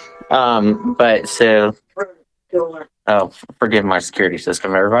 But so... Oh, forgive my security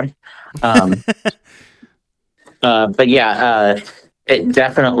system, everybody. But yeah, it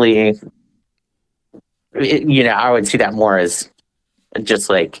definitely, I would see that more as just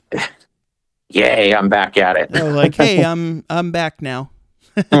like, yay, I'm back at it. Oh, like, hey, I'm back now.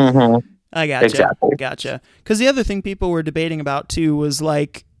 Mm-hmm. I gotcha. Exactly. Gotcha. Because the other thing people were debating about too was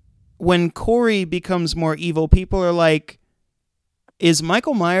like, when Corey becomes more evil, people are like, is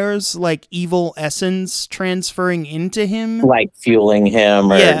Michael Myers like evil essence transferring into him? Like fueling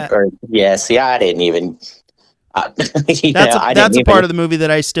him or yes. Yeah, I didn't even. That's a part of the movie that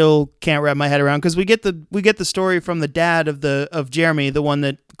I still can't wrap my head around, because we get the story from the dad of Jeremy, the one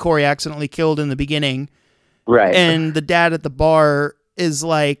that Corey accidentally killed in the beginning. Right. And the dad at the bar is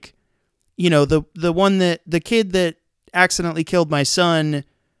like, the kid that accidentally killed my son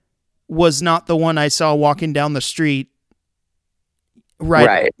was not the one I saw walking down the street.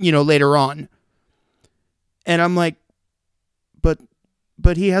 right. Later on. And I'm like,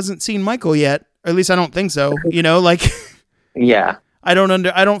 but he hasn't seen Michael yet. Or at least I don't think so. Yeah. I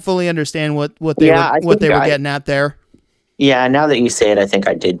don't fully understand what they were getting at there. Yeah, now that you say it, I think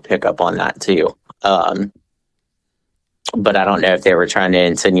I did pick up on that too. But I don't know if they were trying to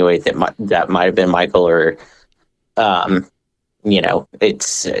insinuate that that might have been Michael, or,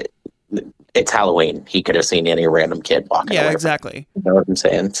 it's Halloween. He could have seen any random kid walking away. Yeah, exactly. You know what I'm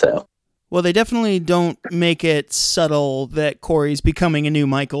saying? So. Well, they definitely don't make it subtle that Corey's becoming a new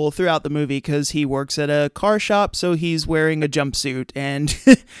Michael throughout the movie, because he works at a car shop, so he's wearing a jumpsuit, and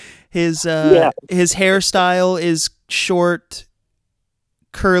his hairstyle is short,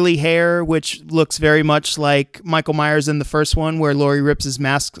 curly hair, which looks very much like Michael Myers in the first one, where Laurie rips his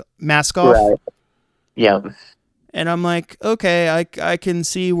mask off. Right. Yeah. And I'm like, okay, I can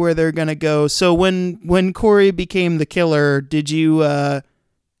see where they're gonna go. So when Corey became the killer, did you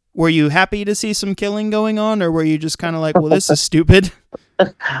were you happy to see some killing going on, or were you just kind of like, well, this is stupid?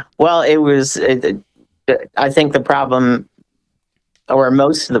 Well, I think the problem, or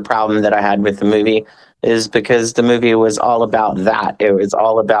most of the problem that I had with the movie, is because the movie was all about that. It was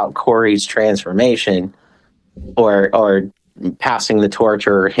all about Corey's transformation, or passing the torch,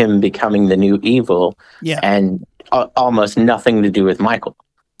 or him becoming the new evil. Yeah. And almost nothing to do with Michael.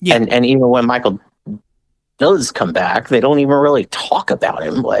 Yeah. And even when Michael does come back, they don't even really talk about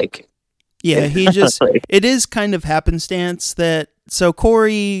him. Yeah, he just, it is kind of happenstance that, so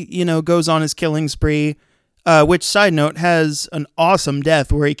Corey, goes on his killing spree, which, side note, has an awesome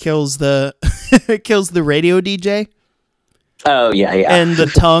death where he kills the radio DJ. Oh, yeah. And the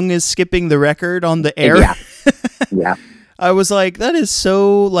tongue is skipping the record on the air. Yeah. Yeah. I was like, that is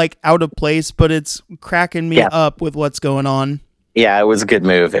so out of place, but it's cracking me up with what's going on. Yeah, it was a good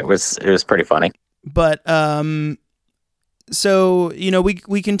move. It was pretty funny. But so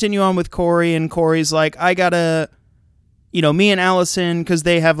we continue on with Corey, and Corey's like, I gotta, me and Allison, because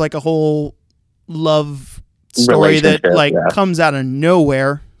they have a whole love story that comes out of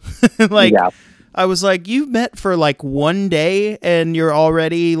nowhere. I was like, you've met for 1 day and you're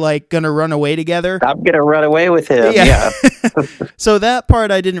already gonna run away together. I'm gonna run away with him. Yeah. So that part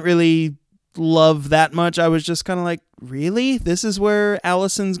I didn't really love that much. I was just kind of like, really? This is where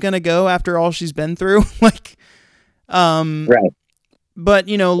Allison's gonna go after all she's been through? Right. But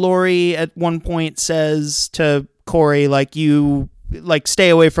Laurie at one point says to Corey, you stay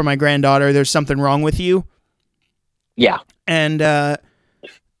away from my granddaughter. There's something wrong with you. Yeah. And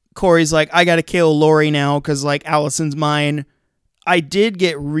Corey's like, I gotta kill Laurie now because Allison's mine. I did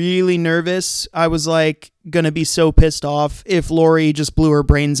get really nervous. I was gonna be so pissed off if Laurie just blew her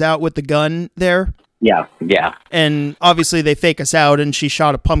brains out with the gun there. Yeah, yeah. And obviously they fake us out and she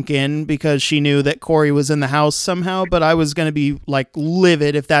shot a pumpkin because she knew that Corey was in the house somehow, but I was gonna be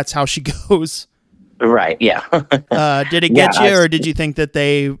livid if that's how she goes. Right, yeah. Did it get you, or did you think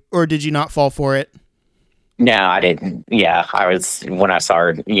that or did you not fall for it? No, I didn't. Yeah, when I saw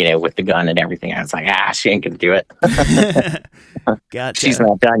her, with the gun and everything, I was like, she ain't gonna do it. Gotcha. She's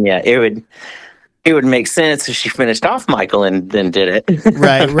not done yet. It would make sense if she finished off Michael and then did it.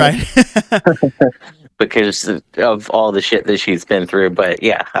 Right. Because of all the shit that she's been through. But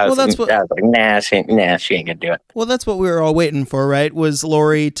yeah, I was like, she ain't gonna do it. Well, that's what we were all waiting for, right? Was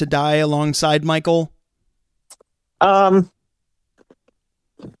Laurie to die alongside Michael? No,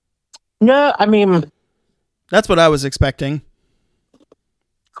 I mean, that's what I was expecting.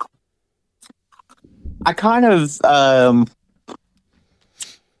 I kind of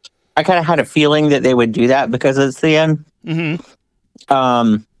had a feeling that they would do that because it's the end. Mm-hmm.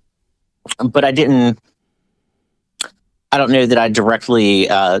 But I don't know that I directly,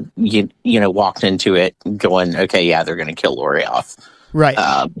 walked into it going, okay, yeah, they're going to kill Laurie off. Right.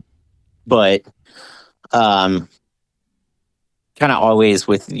 But kind of always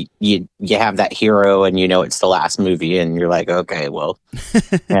with you have that hero and it's the last movie and you're like, okay, well,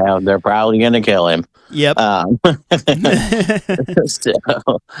 they're probably going to kill him. Yep. So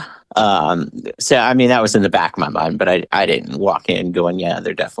I mean, that was in the back of my mind, but I didn't walk in going, yeah,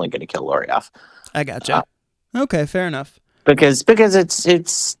 they're definitely going to kill Laurie off. I gotcha. Okay, fair enough. Because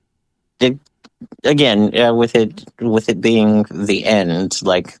it's again, with it being the end,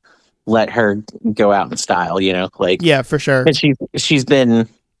 let her go out in style, yeah, for sure. She's been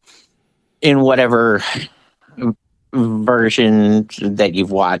in whatever version that you've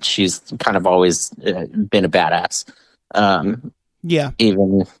watched. She's kind of always been a badass. Yeah.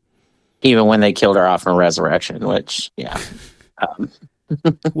 Even when they killed her off in Resurrection, which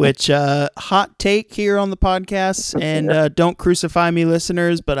Which, hot take here on the podcast, and don't crucify me,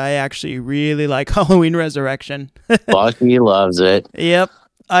 listeners, but I actually really like Halloween Resurrection. Bucky loves it. Yep.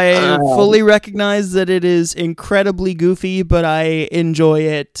 I fully recognize that it is incredibly goofy, but I enjoy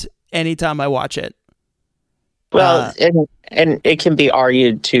it anytime I watch it. Well, and it can be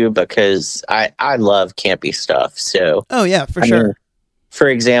argued too, because I love campy stuff. So oh yeah, for sure. Mean, for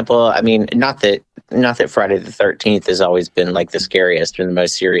example, I mean, not that Friday the 13th has always been like the scariest or the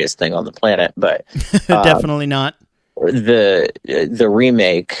most serious thing on the planet, but definitely not. The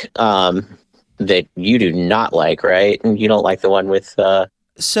remake that you do not like, right? And you don't like the one with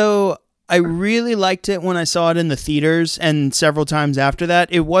So I really liked it when I saw it in the theaters, and several times after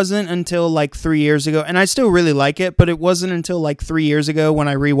that. It wasn't until like 3 years ago, and I still really like it, but it wasn't until like 3 years ago when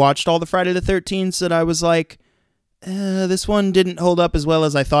I rewatched all the Friday the 13th that I was like, this one didn't hold up as well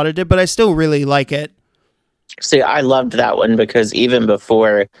as I thought it did, but I still really like it. See, I loved that one because even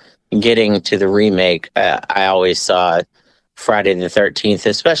before getting to the remake, I always saw Friday the 13th,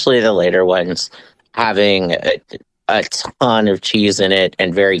 especially the later ones, having a ton of cheese in it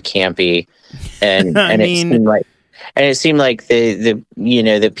and very campy, and it seemed like the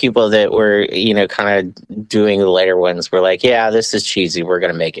the people that were kind of doing the later ones were like, yeah, this is cheesy, we're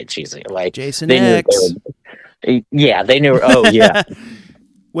gonna make it cheesy, like Jason X. Yeah, they knew. Oh yeah,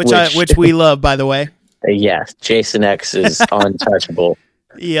 which we love, by the way. Yeah, Jason X is untouchable.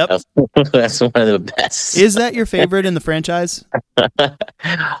 Yep, that's one of the best. Is that your favorite in the franchise?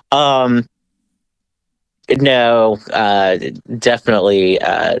 No, definitely.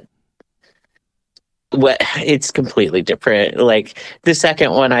 It's completely different. Like the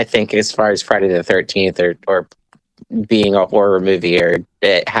second one, I think, as far as Friday the 13th or being a horror movie or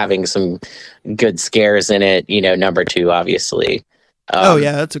having some good scares in it, number 2, obviously. Oh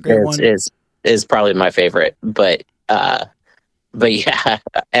yeah, that's a great one. Is probably my favorite, but yeah,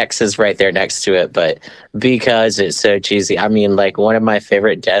 X is right there next to it. But because it's so cheesy, I mean, like one of my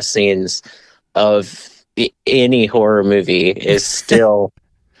favorite death scenes of any horror movie is still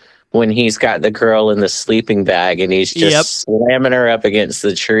when he's got the girl in the sleeping bag and he's just slamming her up against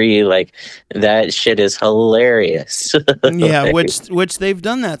the tree. Like that shit is hilarious. Yeah, which they've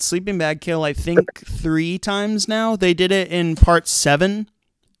done that sleeping bag kill, I think 3 times now. They did it in part 7.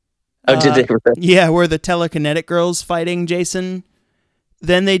 Oh, did they? Yeah, where the telekinetic girl's fighting Jason.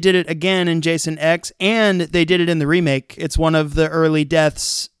 Then they did it again in Jason X, and they did it in the remake. It's one of the early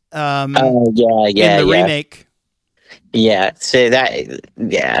deaths. In the remake. Yeah, so that,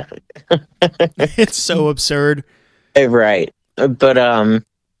 yeah. It's so absurd. Right. But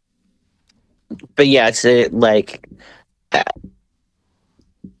yeah, it's like,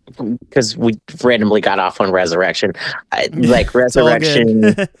 because we randomly got off on Resurrection. Like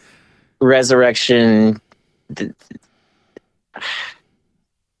Resurrection, Resurrection,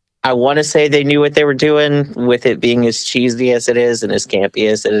 I want to say they knew what they were doing with it being as cheesy as it is and as campy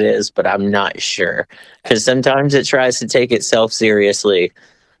as it is, but I'm not sure. Because sometimes it tries to take itself seriously,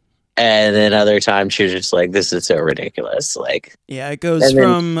 and then other times you're just like, this is so ridiculous. Like, yeah, it goes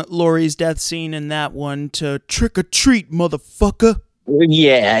from Laurie's death scene in that one to trick or treat, motherfucker.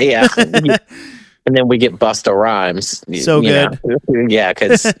 Yeah. And then we get Busta Rhymes. So good. Yeah,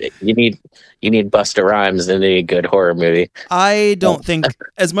 because you need Busta Rhymes in a good horror movie. I don't think,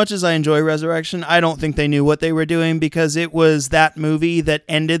 as much as I enjoy Resurrection, I don't think they knew what they were doing, because it was that movie that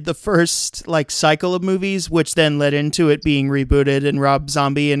ended the first cycle of movies, which then led into it being rebooted, and Rob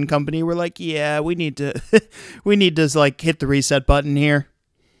Zombie and company were like, yeah, we need to hit the reset button here.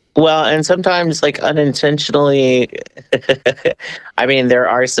 Well, and sometimes unintentionally, I mean, there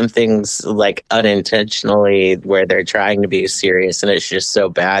are some things unintentionally where they're trying to be serious and it's just so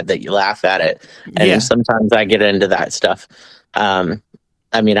bad that you laugh at it. And sometimes I get into that stuff. I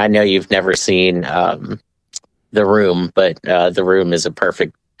mean, I know you've never seen The Room, but The Room is a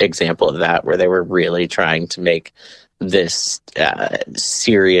perfect example of that, where they were really trying to make this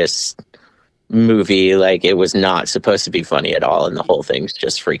serious movie it was not supposed to be funny at all, and the whole thing's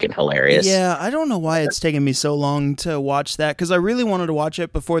just freaking hilarious. Yeah, I don't know why it's taken me so long to watch that, because I really wanted to watch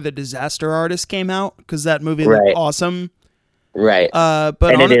it before The Disaster Artist came out, because that movie looked awesome. Right. But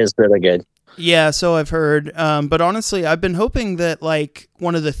it is really good. Yeah, so I've heard. But honestly, I've been hoping that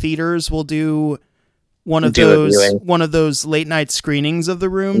one of the theaters will do one of those late night screenings of The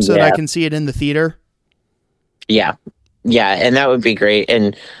Room, so that I can see it in the theater. Yeah. Yeah, and that would be great.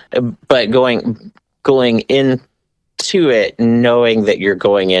 And but going into it knowing that you're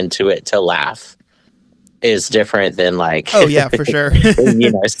going into it to laugh, is different than like, oh yeah, for sure.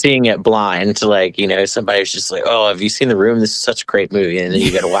 Seeing it blind. Like, somebody's just like, oh, have you seen The Room? This is such a great movie. And then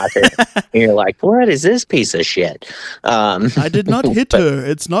you got to watch it. And you're like, what is this piece of shit? I did not hit her.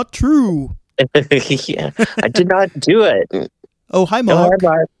 It's not true. Yeah, I did not do it. Oh, hi, Mark. Oh,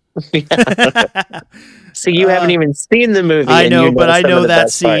 hi, Mark. So you haven't even seen the movie. I know, but I know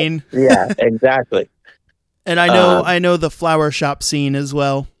that scene. Yeah, exactly. And I know the flower shop scene as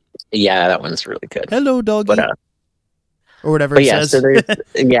well. Yeah, that one's really good. Hello, doggy. Or whatever it says. So there's,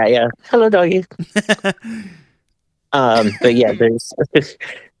 yeah. Hello, doggy. But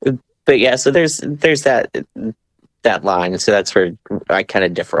yeah, so there's that line. So that's where I kind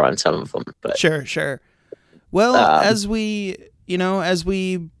of differ on some of them. But sure. Well, as we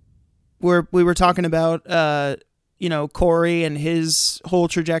were talking about, Corey and his whole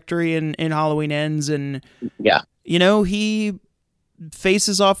trajectory in Halloween Ends, and he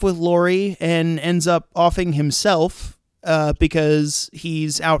faces off with Laurie and ends up offing himself because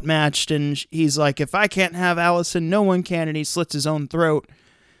he's outmatched, and he's like, if I can't have Allison, no one can, and he slits his own throat,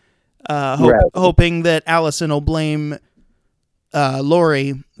 hoping that Allison will blame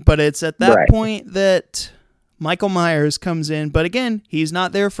Laurie. But it's at that point that Michael Myers comes in, but again, he's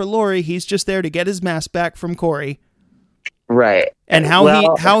not there for Laurie. He's just there to get his mask back from Corey. Right. And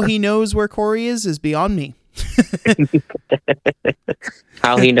how he knows where Corey is beyond me.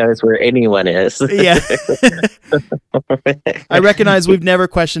 How he knows where anyone is. Yeah. I recognize we've never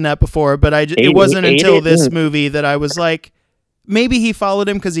questioned that before, but it wasn't until this movie that I was like, maybe he followed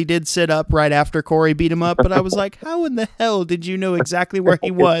him because he did sit up right after Corey beat him up, but I was like, how in the hell did you know exactly where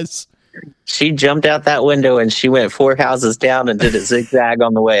he was? She jumped out that window and she went 4 houses down and did a zigzag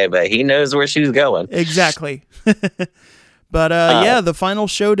on the way, but he knows where she's going. Exactly. But the final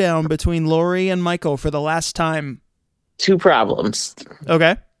showdown between Laurie and Michael for the last time. 2 problems.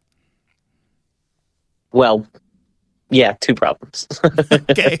 Okay. Well, yeah, 2 problems.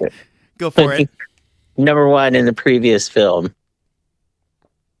 Okay. Go for it. Number 1, in the previous film,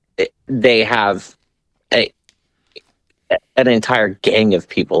 they have an entire gang of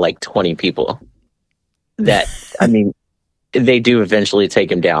people, like 20 people, that, I mean, they do eventually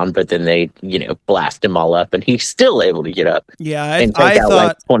take him down, but then they, blast him all up, and he's still able to get up. Yeah, and take out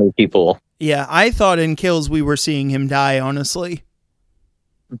like 20 people. Yeah, I thought in Kills we were seeing him die, honestly.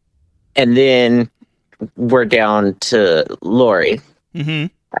 And then we're down to Laurie. Mm-hmm.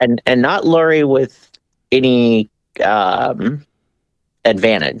 And not Laurie with any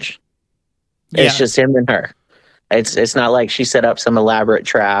advantage. It's just him and her. It's not like she set up some elaborate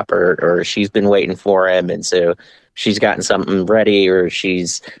trap or she's been waiting for him, and so she's gotten something ready, or she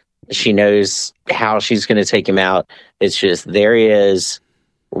knows how she's going to take him out. It's just, there he is.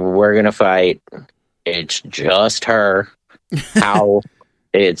 We're going to fight. It's just her. How?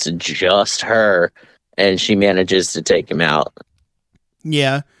 It's just her. And she manages to take him out.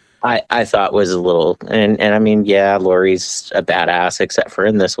 Yeah. I thought was a little, and I mean, yeah, Laurie's a badass, except for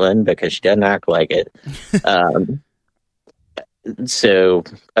in this one, because she doesn't act like it. So,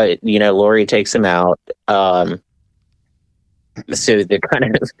 Laurie takes him out. So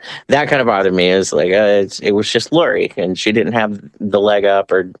that kind of bothered me. It was like, it was just Laurie, and she didn't have the leg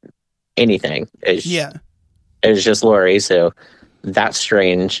up or anything. It was just Laurie. So that's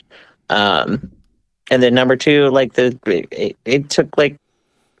strange. And then number 2, like it took like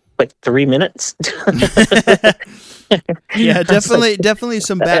 3 minutes. Yeah, definitely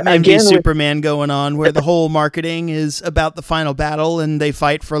some Batman v Superman going on, where the whole marketing is about the final battle and they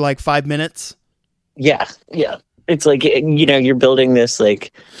fight for like 5 minutes. Yeah. It's like, you're building this,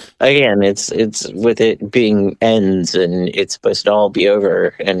 like, again, it's with it being Ends, and it's supposed to all be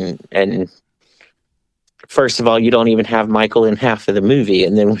over, and first of all, you don't even have Michael in half of the movie,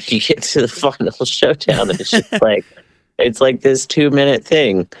 and then when you get to the final showdown, it's just like, it's like this 2-minute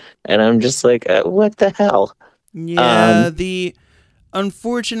thing, and I'm just like, what the hell? Yeah,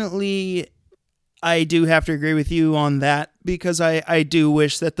 unfortunately, I do have to agree with you on that, because I do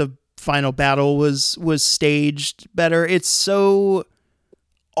wish that the final battle was staged better. It's so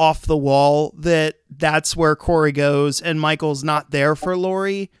off the wall that's where Corey goes, and Michael's not there for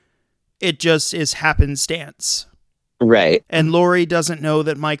Laurie. It just is happenstance. Right. And Laurie doesn't know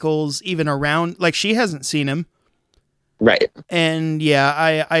that Michael's even around. Like, she hasn't seen him. Right. And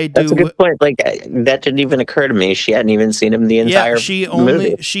yeah, I do. That's a good point. Like, that didn't even occur to me. She hadn't even seen him the entire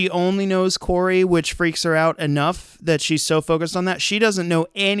movie. She only knows Corey, which freaks her out enough that she's so focused on that. She doesn't know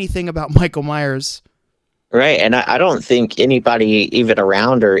anything about Michael Myers. Right. And I don't think anybody even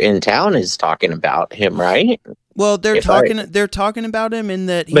around or in town is talking about him, right? Well, they're talking about him in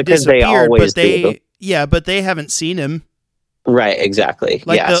that he disappeared, but they haven't seen him. Right, exactly.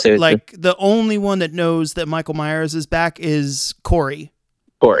 Like Yeah, so the only one that knows that Michael Myers is back is Corey.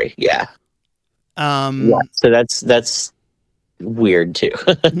 Corey, yeah. Yeah, so that's weird too.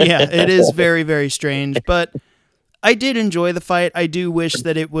 Yeah, it is very, very strange, but I did enjoy the fight. I do wish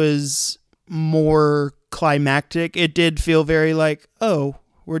that it was more climactic. It did feel very like, oh,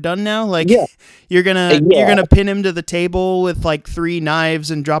 we're done now. Like Yeah. you're gonna pin him to the table with like 3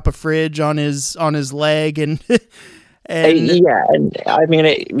 knives and drop a fridge on his leg and yeah, and I mean,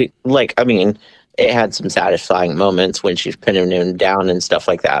 it had some satisfying moments when she's pinning him down and stuff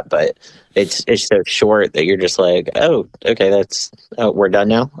like that, but it's so short that you're just like, oh, okay, we're done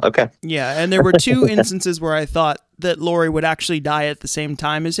now. Okay. Yeah, and there were 2 instances where I thought that Laurie would actually die at the same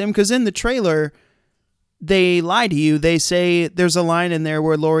time as him, because in the trailer, they lie to you. They say there's a line in there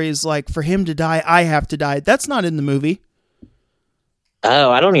where Laurie's like, for him to die, I have to die. That's not in the movie.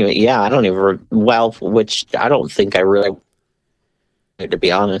 Oh, which I don't think I really, to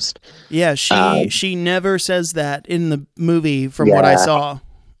be honest. Yeah, she never says that in the movie from what I saw.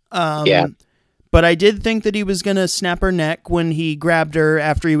 Yeah. But I did think that he was going to snap her neck when he grabbed her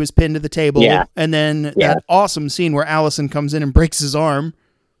after he was pinned to the table. Yeah. And then that awesome scene where Allison comes in and breaks his arm.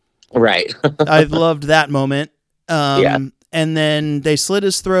 Right. I loved that moment. And then they slit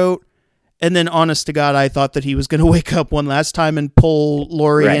his throat. And then, honest to God, I thought that he was going to wake up one last time and pull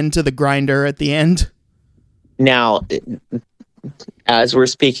Laurie into the grinder at the end. Now, as we're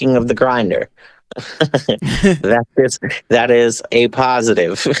speaking of the grinder, that is a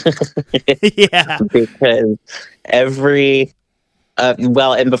positive. Yeah. Because and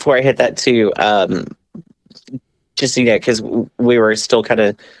before I hit that too, just because we were still kind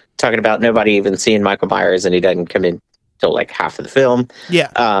of talking about nobody even seeing Michael Myers, and he doesn't come in till like half of the film.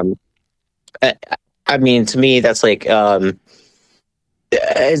 Yeah. I mean, to me, that's like,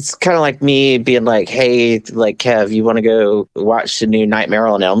 it's kind of like me being like, hey, like, Kev, you want to go watch the new Nightmare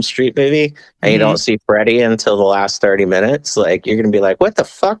on Elm Street movie? And you don't see Freddy until the last 30 minutes. Like, you're going to be like, what the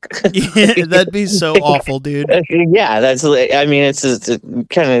fuck? Yeah, that'd be so awful, dude. Yeah, it's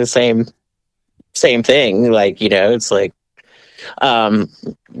kind of the same thing. Like, it's like,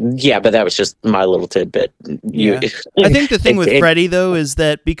 yeah, but that was just my little tidbit. I think the thing with Freddy, though, is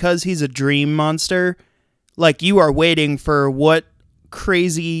that because he's a dream monster, like, you are waiting for what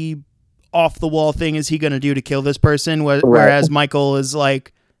crazy off the wall thing is he going to do to kill this person, whereas Michael is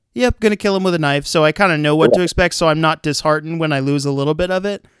like, yep, going to kill him with a knife. So I kind of know what to expect, so I'm not disheartened when I lose a little bit of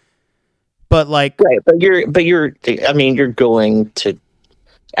it. But like, right, you're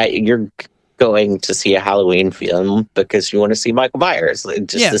going to see a Halloween film because you want to see Michael Myers.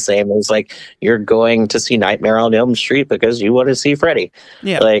 Just the same as like you're going to see Nightmare on Elm Street because you want to see Freddy.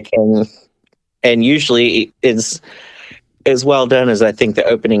 Yeah. Like, and usually it's as well done as I think the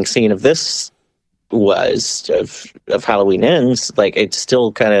opening scene of this was of Halloween Ends. Like, it's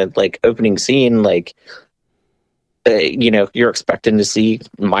still kind of like opening scene, like, you're expecting to see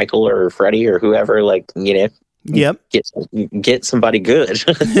Michael or Freddy or whoever, like, yep, get somebody good.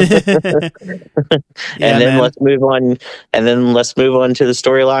 Let's move on. And then let's move on to the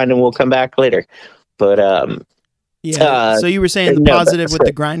storyline, and we'll come back later. But so you were saying the positive with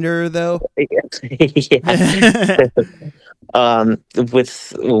the grinder, though? Yeah.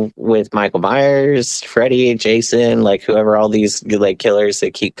 With Michael Myers, Freddy, Jason, like whoever, all these like killers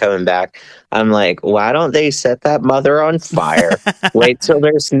that keep coming back, I'm like, why don't they set that mother on fire? Wait till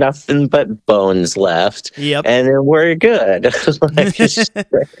there's nothing but bones left. Yep. And then we're good.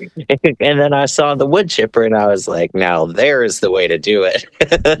 And then I saw the wood chipper, and I was like, now there's the way to do it.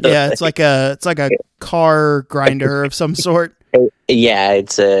 Yeah, it's like a car grinder of some sort. Yeah,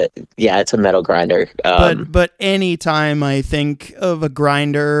 it's a metal grinder. But any time I think of a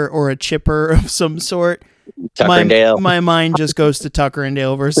grinder or a chipper of some sort, Tucker and Dale. My mind just goes to Tucker and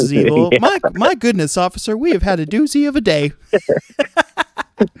Dale versus Evil. Yeah. My goodness, officer, we have had a doozy of a day.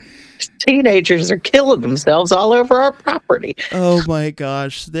 Teenagers are killing themselves all over our property. Oh my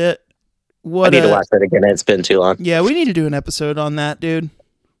gosh, I need to watch that again. It's been too long. Yeah, we need to do an episode on that, dude.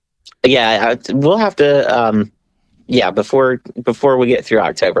 Yeah, we'll have to. Before we get through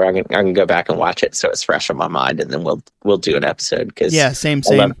October, I can go back and watch it so it's fresh on my mind, and then we'll do an episode. Because same.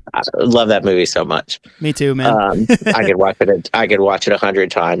 I love that movie so much. Me too, man. I could watch it. I could watch it 100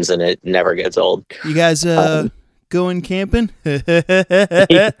 times, and it never gets old. You guys going camping? That's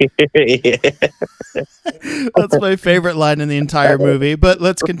my favorite line in the entire movie. But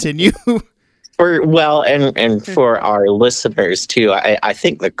let's continue. For our listeners too, I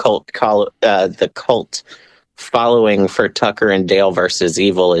think the cult following for Tucker and Dale versus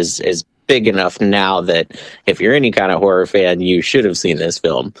Evil is big enough now that if you're any kind of horror fan, you should have seen this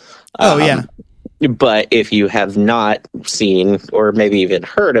film. Yeah. But if you have not seen or maybe even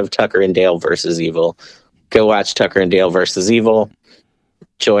heard of Tucker and Dale versus Evil, go watch Tucker and Dale versus Evil.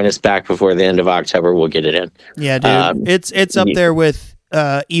 Join us back before the end of October. We'll get it in. Yeah, dude. It's up there with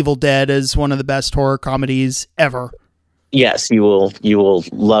Evil Dead as one of the best horror comedies ever. Yes, you will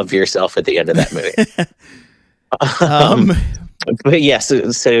love yourself at the end of that movie. But yes, so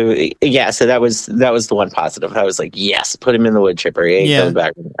that was the one positive. I was like, yes, put him in the wood chipper. He ain't coming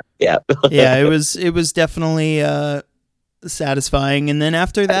back. Yeah. Yeah, it was definitely satisfying. And then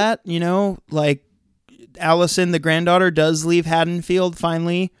after that, like Allison, the granddaughter, does leave Haddonfield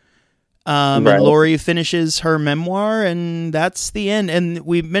finally. And Lori finishes her memoir, and that's the end. And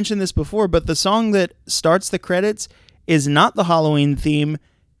we mentioned this before, but the song that starts the credits is not the Halloween theme.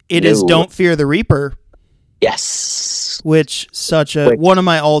 It is Don't Fear the Reaper. Yes. Which one of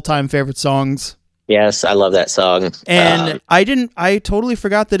my all-time favorite songs. Yes, I love that song. And I totally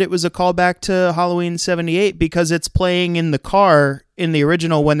forgot that it was a callback to Halloween 78 because it's playing in the car in the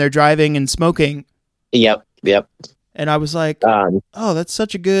original when they're driving and smoking. Yep. And I was like, oh, that's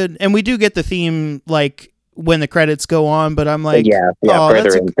such a good... And we do get the theme, like, when the credits go on, but I'm like... Yeah,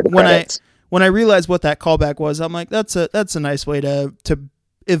 further into the credits. When I realized what that callback was, I'm like, that's a nice way to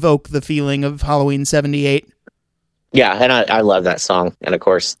evoke the feeling of Halloween 78. Yeah, and I love that song. And, of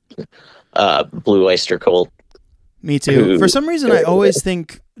course, Blue Oyster Cult. Me too. For some reason, I always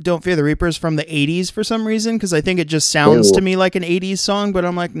think Don't Fear the Reapers from the 80s for some reason, because I think it just sounds to me like an 80s song, but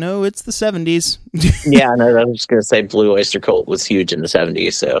I'm like, no, it's the 70s. Yeah, no, I was just going to say Blue Oyster Cult was huge in the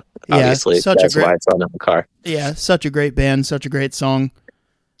 70s, so obviously that's why it's on the car. Yeah, such a great band, such a great song.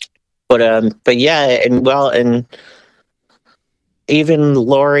 But yeah, and even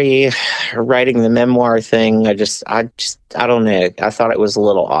Lori writing the memoir thing, I don't know. I thought it was a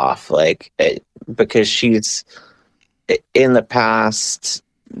little off, because she's in the past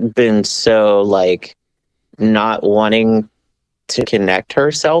been so like not wanting to connect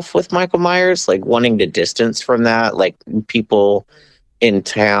herself with Michael Myers, like wanting to distance from that, like people in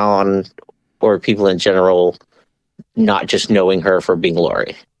town or people in general not just knowing her for being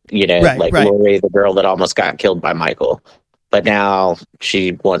Lori. Lori, the girl that almost got killed by Michael. But now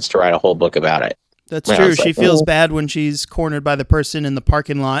she wants to write a whole book about it. That's true. She feels bad when she's cornered by the person in the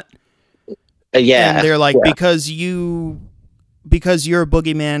parking lot. Yeah. And they're like, because your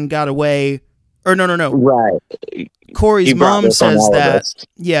boogeyman got away. Or no. Right. Corey's mom says that.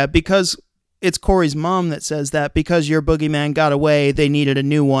 Yeah, because it's Corey's mom that says that. Because your boogeyman got away, they needed a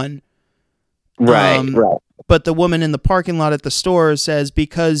new one. Right. But the woman in the parking lot at the store says,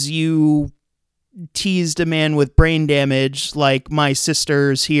 because you teased a man with brain damage, like my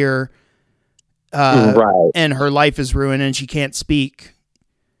sister's here, and her life is ruined and she can't speak.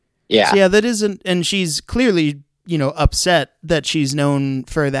 Yeah. So yeah, that isn't, and she's clearly, upset that she's known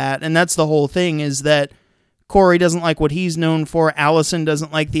for that. And that's the whole thing, is that Corey doesn't like what he's known for. Allison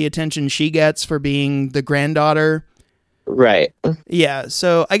doesn't like the attention she gets for being the granddaughter. Right. Yeah,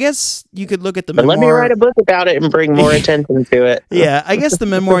 so I guess you could look at the memoir. Let me write a book about it and bring more attention to it. Yeah, I guess the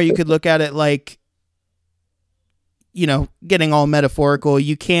memoir, you could look at it like, getting all metaphorical.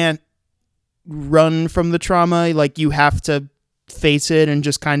 You can't run from the trauma. Like, you have to face it and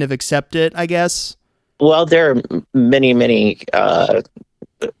just kind of accept it, I guess. Well, there are many,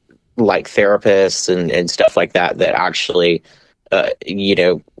 like therapists and stuff like that actually,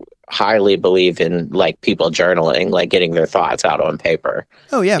 highly believe in like people journaling, like getting their thoughts out on paper.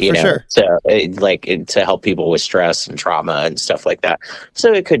 Oh yeah, for sure. So to help people with stress and trauma and stuff like that.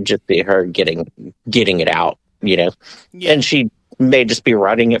 So it could just be her getting it out, Yeah. And she may just be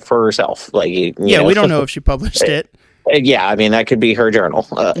writing it for herself. Like, we don't know if she published it. Yeah, I mean that could be her journal.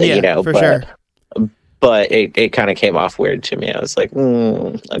 For sure. But it kind of came off weird to me. I was like,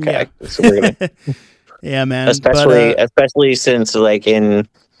 okay, so we're gonna. Yeah, man. Especially since like in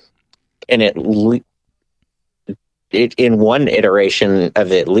one iteration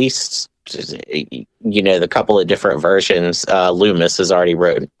of at least, the couple of different versions, Loomis has already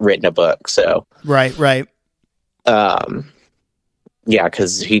written a book. So right. Yeah,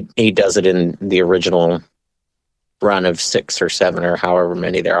 because he does it in the original run of 6 or 7 or however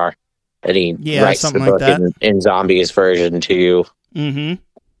many there are, and he writes the book in Zombies version too. Mm-hmm.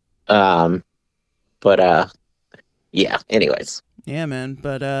 Yeah. Anyways. Yeah, man.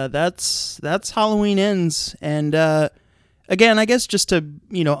 But that's Halloween Ends, and again, I guess just to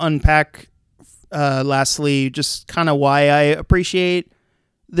unpack. Lastly, just kind of why I appreciate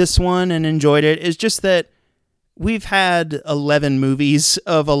this one and enjoyed it is just that we've had 11 movies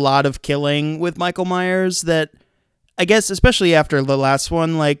of a lot of killing with Michael Myers that I guess, especially after the last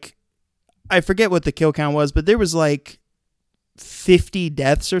one, like I forget what the kill count was, but there was like 50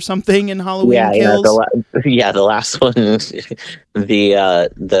 deaths or something in Halloween Yeah, Kills. The last one,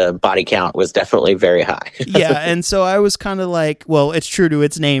 the body count was definitely very high. Yeah, and so I was kind of like, well, it's true to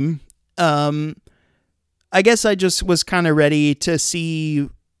its name. I guess I just was kind of ready to see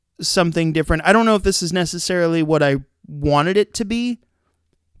something different. I don't know if this is necessarily what I wanted it to be,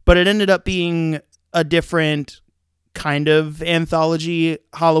 but it ended up being a different kind of anthology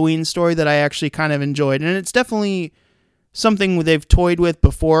Halloween story that I actually kind of enjoyed. And it's definitely something they've toyed with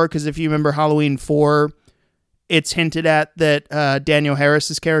before, because if you remember Halloween 4, it's hinted at that Daniel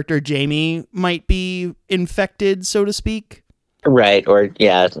Harris's character, Jamie, might be infected, so to speak. Right, or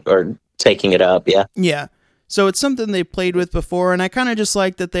taking it up, yeah. Yeah. So it's something they played with before, and I kind of just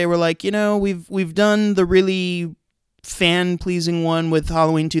like that they were like, we've done the really fan-pleasing one with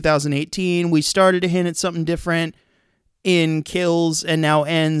Halloween 2018. We started to hint at something different in Kills, and now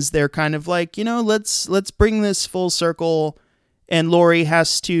Ends. They're kind of like, let's bring this full circle, and Laurie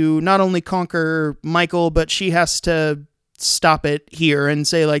has to not only conquer Michael, but she has to stop it here and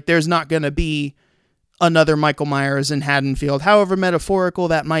say, like, there's not going to be another Michael Myers in Haddonfield, however metaphorical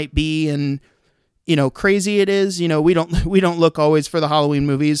that might be, and crazy it is. We don't look always for the Halloween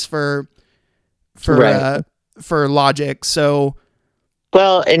movies for logic. So,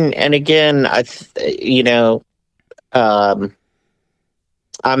 well, and again, I'm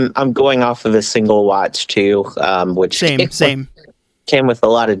going off of a single watch too, which same came with a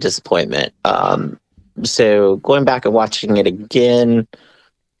lot of disappointment. So going back and watching it again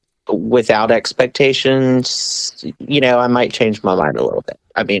without expectations, I might change my mind a little bit.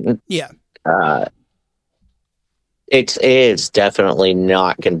 I mean, yeah. It's definitely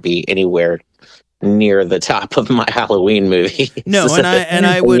not going to be anywhere near the top of my Halloween movie. No, and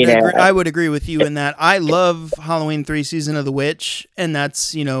I would agree, I would agree with you in that. I love Halloween 3 Season of the Witch, and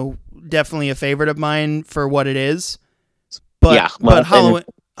that's definitely a favorite of mine for what it is. But yeah, well, but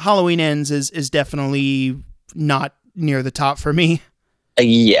Halloween Ends is definitely not near the top for me.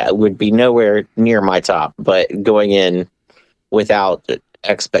 Yeah, it would be nowhere near my top. But going in without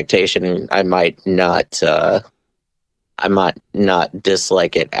expectation, I might not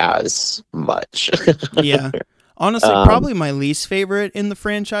dislike it as much. Yeah. Honestly, probably my least favorite in the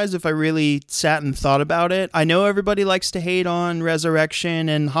franchise if I really sat and thought about it. I know everybody likes to hate on Resurrection,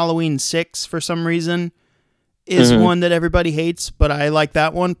 and Halloween 6 for some reason is one that everybody hates, but I like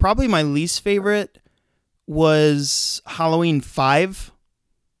that one. Probably my least favorite was Halloween 5.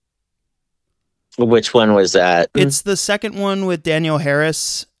 Which one was that? It's the second one with Danielle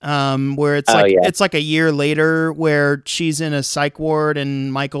Harris, where it's like a year later where she's in a psych ward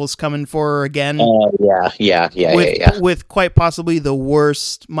and Michael's coming for her again. Oh, yeah. With quite possibly the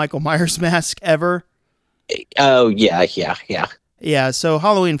worst Michael Myers mask ever. Oh, yeah. Yeah, so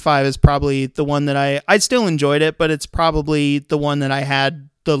Halloween 5 is probably the one that I still enjoyed it, but it's probably the one that I had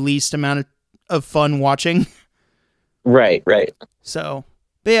the least amount of fun watching. Right. So...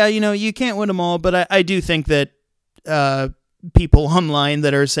 But yeah, you can't win them all, but I do think that people online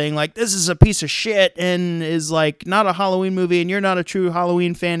that are saying, like, this is a piece of shit and is, like, not a Halloween movie and you're not a true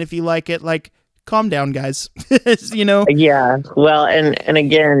Halloween fan if you like it, like, calm down, guys. Yeah, well, and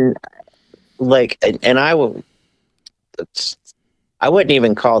again, like, and I wouldn't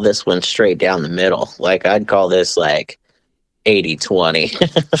even call this one straight down the middle. Like, I'd call this, like,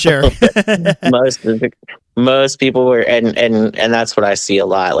 80-20. Sure. Most people were, and that's what I see a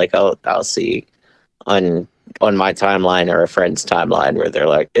lot. Like I'll see on my timeline or a friend's timeline where they're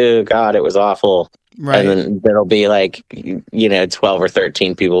like, "Oh God, it was awful," right? And then there'll be like 12 or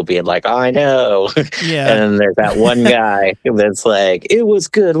 13 people being like, oh, "I know," yeah. And then there's that one guy that's like, "It was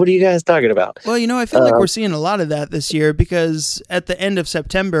good. What are you guys talking about?" Well, I feel like we're seeing a lot of that this year because at the end of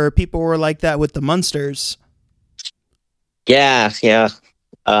September, people were like that with the Munsters. Yeah.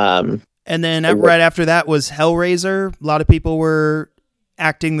 And then right after that was Hellraiser. A lot of people were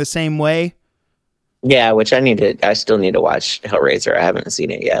acting the same way. Yeah, which I still need to watch Hellraiser. I haven't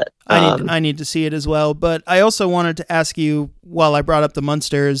seen it yet. I need to see it as well. But I also wanted to ask you, while I brought up the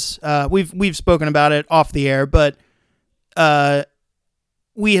Munsters, we've spoken about it off the air, but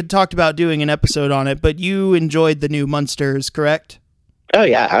we had talked about doing an episode on it, but you enjoyed the new Munsters, correct? Oh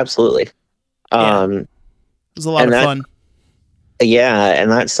yeah, absolutely. It was a lot of fun. Yeah,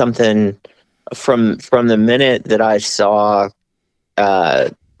 and that's something from the minute that I saw,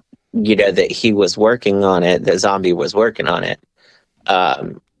 that he was working on it, that Zombie was working on it.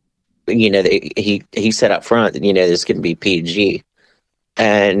 He said up front that this can be PG,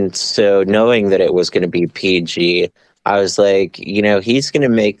 and so knowing that it was going to be PG, I was like, he's going to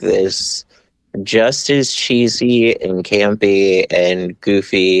make this just as cheesy and campy and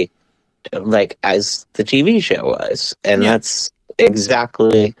goofy like as the TV show was, and that's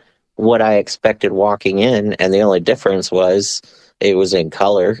exactly what I expected walking in, and the only difference was it was in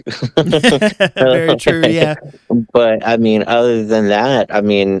color. Very true, yeah. But I mean, other than that, I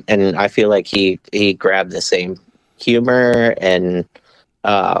mean, and I feel like he grabbed the same humor and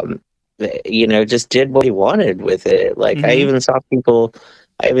just did what he wanted with it. Like I even saw people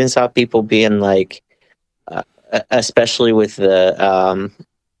being like, especially with the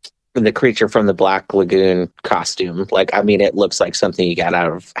creature from the Black Lagoon costume. Like, I mean, it looks like something you got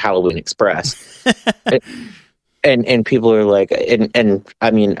out of Halloween Express. And people are like, and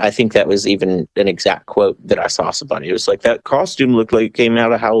I mean, I think that was even an exact quote that I saw somebody. It was like, that costume looked like it came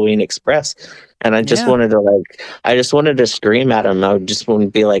out of Halloween Express. And I just wanted to scream at him. I would just want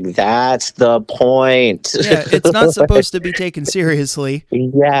to be like, that's the point. Yeah, it's not supposed to be taken seriously.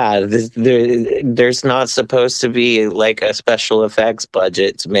 Yeah, there's not supposed to be like a special effects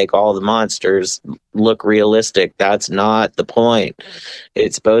budget to make all the monsters look realistic. That's not the point.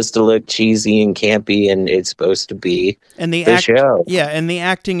 It's supposed to look cheesy and campy, and it's supposed to be the show. Yeah, and the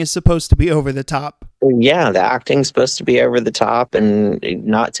acting is supposed to be over the top. Yeah, the acting's supposed to be over the top and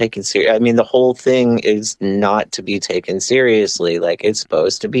not taken serious. I mean, the whole thing is not to be taken seriously. Like, it's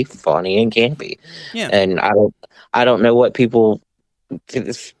supposed to be funny and campy. Yeah. And I don't know what people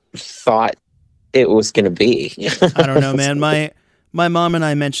thought it was going to be. I don't know, man. My mom and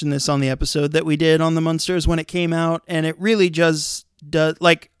I mentioned this on the episode that we did on the Munsters when it came out, and it really just does.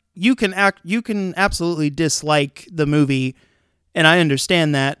 Like, you can absolutely dislike the movie, and I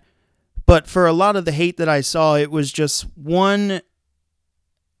understand that. But for a lot of the hate that I saw, it was just, one,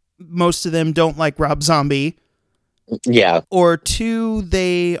 most of them don't like Rob Zombie. Yeah. Or two,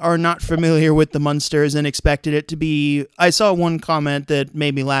 they are not familiar with the Munsters and expected it to be... I saw one comment that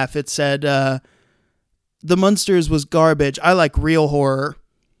made me laugh. It said, the Munsters was garbage. I like real horror.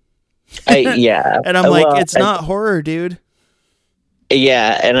 Yeah. And I'm like, it's not horror, dude.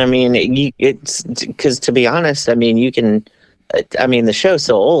 Yeah, and I mean, it's... Because to be honest, I mean, you can... I mean, the show's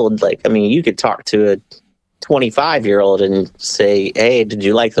so old. Like, I mean, you could talk to a 25-year-old and say, "Hey, did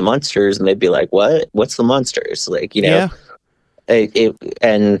you like the Munsters?" And they'd be like, "What? What's the Munsters?" Like, you know,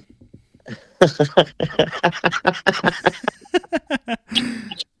 and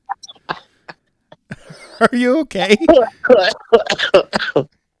Are you okay?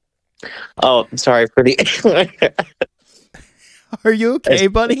 Oh, sorry for the. Are you okay,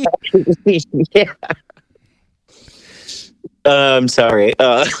 buddy? Yeah. I'm sorry.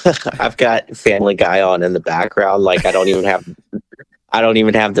 I've got Family Guy on in the background. Like, I don't even have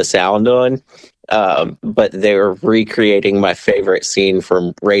the sound on. But they're recreating my favorite scene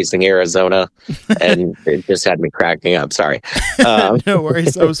from Raising Arizona, and it just had me cracking up. Sorry. No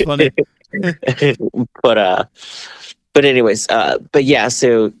worries. That was funny. But anyways, but yeah.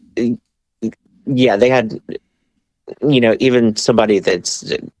 So yeah, they had, even somebody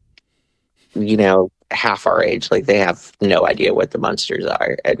that's, half our age, like, they have no idea what the Munsters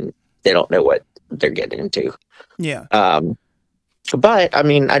are, and they don't know what they're getting into. Yeah. But I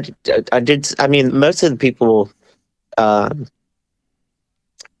mean, I mean, most of the people, that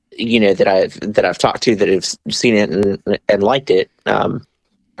I've talked to that have seen it and liked it, are,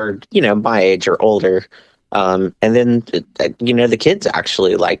 my age or older. And then, the kids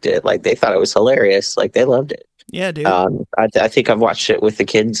actually liked it. Like, they thought it was hilarious. Like, they loved it. Yeah, dude. I think I've watched it with the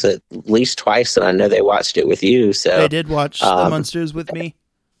kids at least twice, and I know they watched it with you. So they did watch the Munsters with me.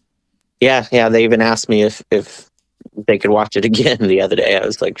 Yeah. They even asked me if they could watch it again the other day. I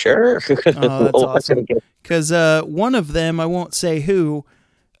was like, sure. Oh, that's awesome. Because one of them, I won't say who,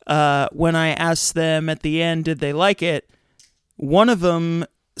 when I asked them at the end, did they like it? One of them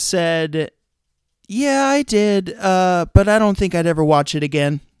said, "Yeah, I did, but I don't think I'd ever watch it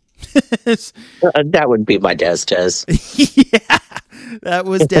again." That would be my Des. Yeah, that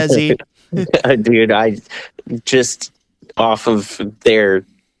was Desi. Dude, I just off of their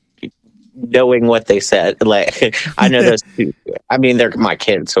knowing what they said, like, I know those two. I mean, they're my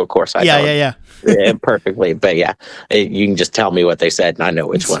kids, so of course I know. Yeah. Perfectly. But yeah, you can just tell me what they said, and I know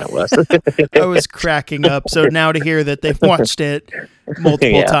which one it was. I was cracking up. So now to hear that they've watched it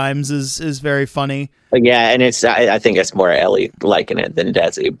multiple times is very funny. Yeah, and it's I think it's more Ellie liking it than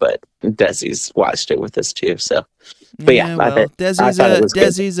Desi, but Desi's watched it with us too. So, but yeah, well,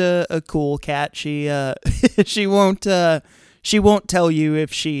 Desi's a cool cat. She won't tell you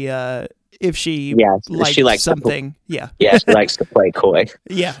if she likes something. Yeah, she likes to play coy.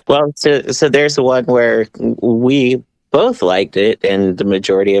 Yeah. Well, so there's the one where we both liked it, and the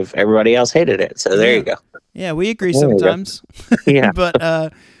majority of everybody else hated it. So there you go. Yeah, we agree sometimes. Yeah,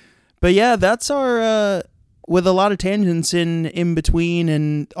 but yeah, that's our with a lot of tangents in between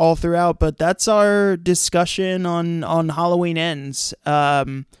and all throughout, but that's our discussion on Halloween Ends.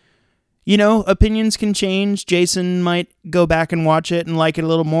 Opinions can change. Jason might go back and watch it and like it a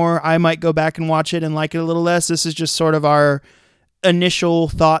little more. I might go back and watch it and like it a little less. This is just sort of our initial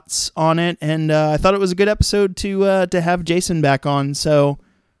thoughts on it, and I thought it was a good episode to have Jason back on. So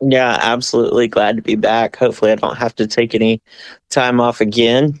yeah, absolutely glad to be back. Hopefully I don't have to take any time off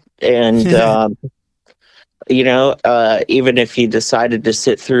again, and even if you decided to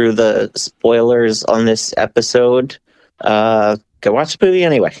sit through the spoilers on this episode, go watch the movie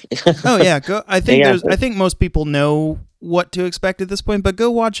anyway. Oh yeah, go. I think most people know what to expect at this point, but go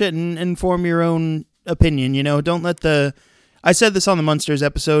watch it and form your own opinion. Don't let I said this on the Munsters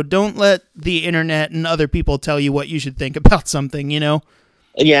episode. Don't let the internet and other people tell you what you should think about something,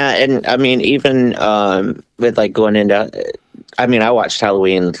 Yeah, and I mean, even with like going into, I watched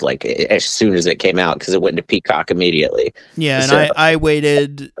Halloween like as soon as it came out because it went to Peacock immediately. Yeah, and I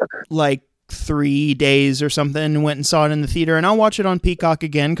waited like 3 days or something and went and saw it in the theater, and I'll watch it on Peacock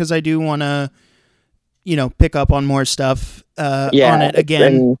again because I do want to, pick up on more stuff on it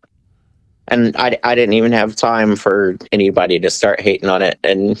again. And I didn't even have time for anybody to start hating on it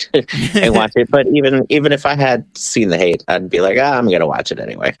and and watch it. But even if I had seen the hate, I'd be like, I'm gonna watch it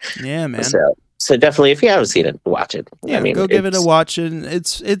anyway. Yeah, man. So definitely, if you haven't seen it, watch it. Yeah, go give it a watch, and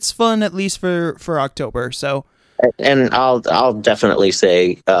it's fun at least for October. So, and I'll definitely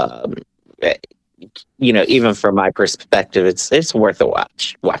say, even from my perspective, it's worth a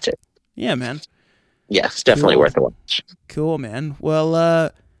watch. Watch it. Yeah, man. Yeah, it's definitely worth a watch. Cool, man.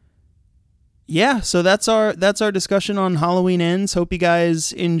 Well, yeah, so that's our discussion on Halloween Ends. Hope you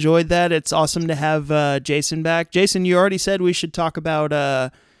guys enjoyed that. It's awesome to have Jason back. Jason, you already said we should talk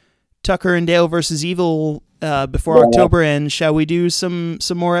about Tucker and Dale versus Evil before October ends. Shall we do some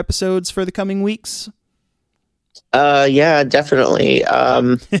more episodes for the coming weeks? Yeah, definitely.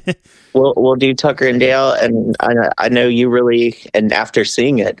 We'll do Tucker and Dale, and I know you really, and after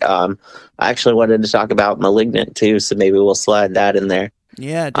seeing it, I actually wanted to talk about Malignant too, so maybe we'll slide that in there.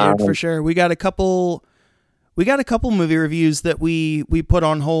 Yeah, dude, for sure. We got a couple movie reviews that we put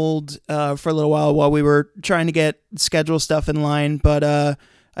on hold for a little while we were trying to get schedule stuff in line, but I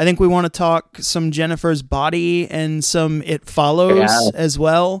think we want to talk some Jennifer's Body and some It Follows as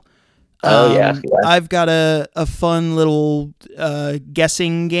well. Yeah. I've got a fun little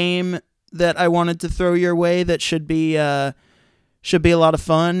guessing game that I wanted to throw your way that should be a lot of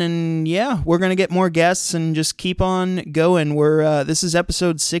fun, and yeah, we're gonna get more guests and just keep on going. We're this is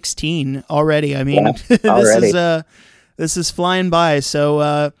episode 16 already. I mean, this is flying by.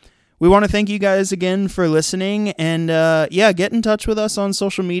 So we want to thank you guys again for listening, and get in touch with us on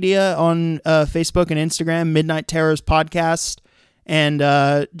social media on Facebook and Instagram, Midnight Terrors Podcast. And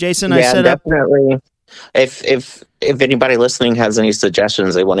Jason, I set definitely. If anybody listening has any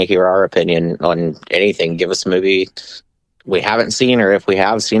suggestions, they want to hear our opinion on anything, give us a movie we haven't seen, or if we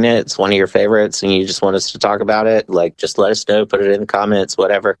have seen it, it's one of your favorites and you just want us to talk about it, like just let us know, put it in the comments,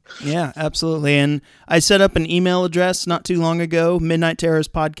 whatever. Yeah, absolutely. And I set up an email address not too long ago,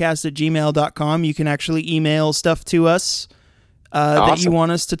 midnightterrorspodcast@gmail.com. You can actually email stuff to us that you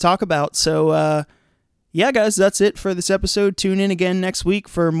want us to talk about. So yeah, guys, that's it for this episode. Tune in again next week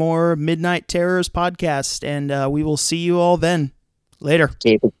for more Midnight Terrors Podcast, and we will see you all then. Later.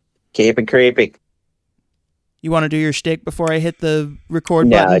 Keep it creepy. You want to do your shtick before I hit the record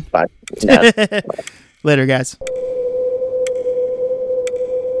button? No, it's fine. No. Later, guys.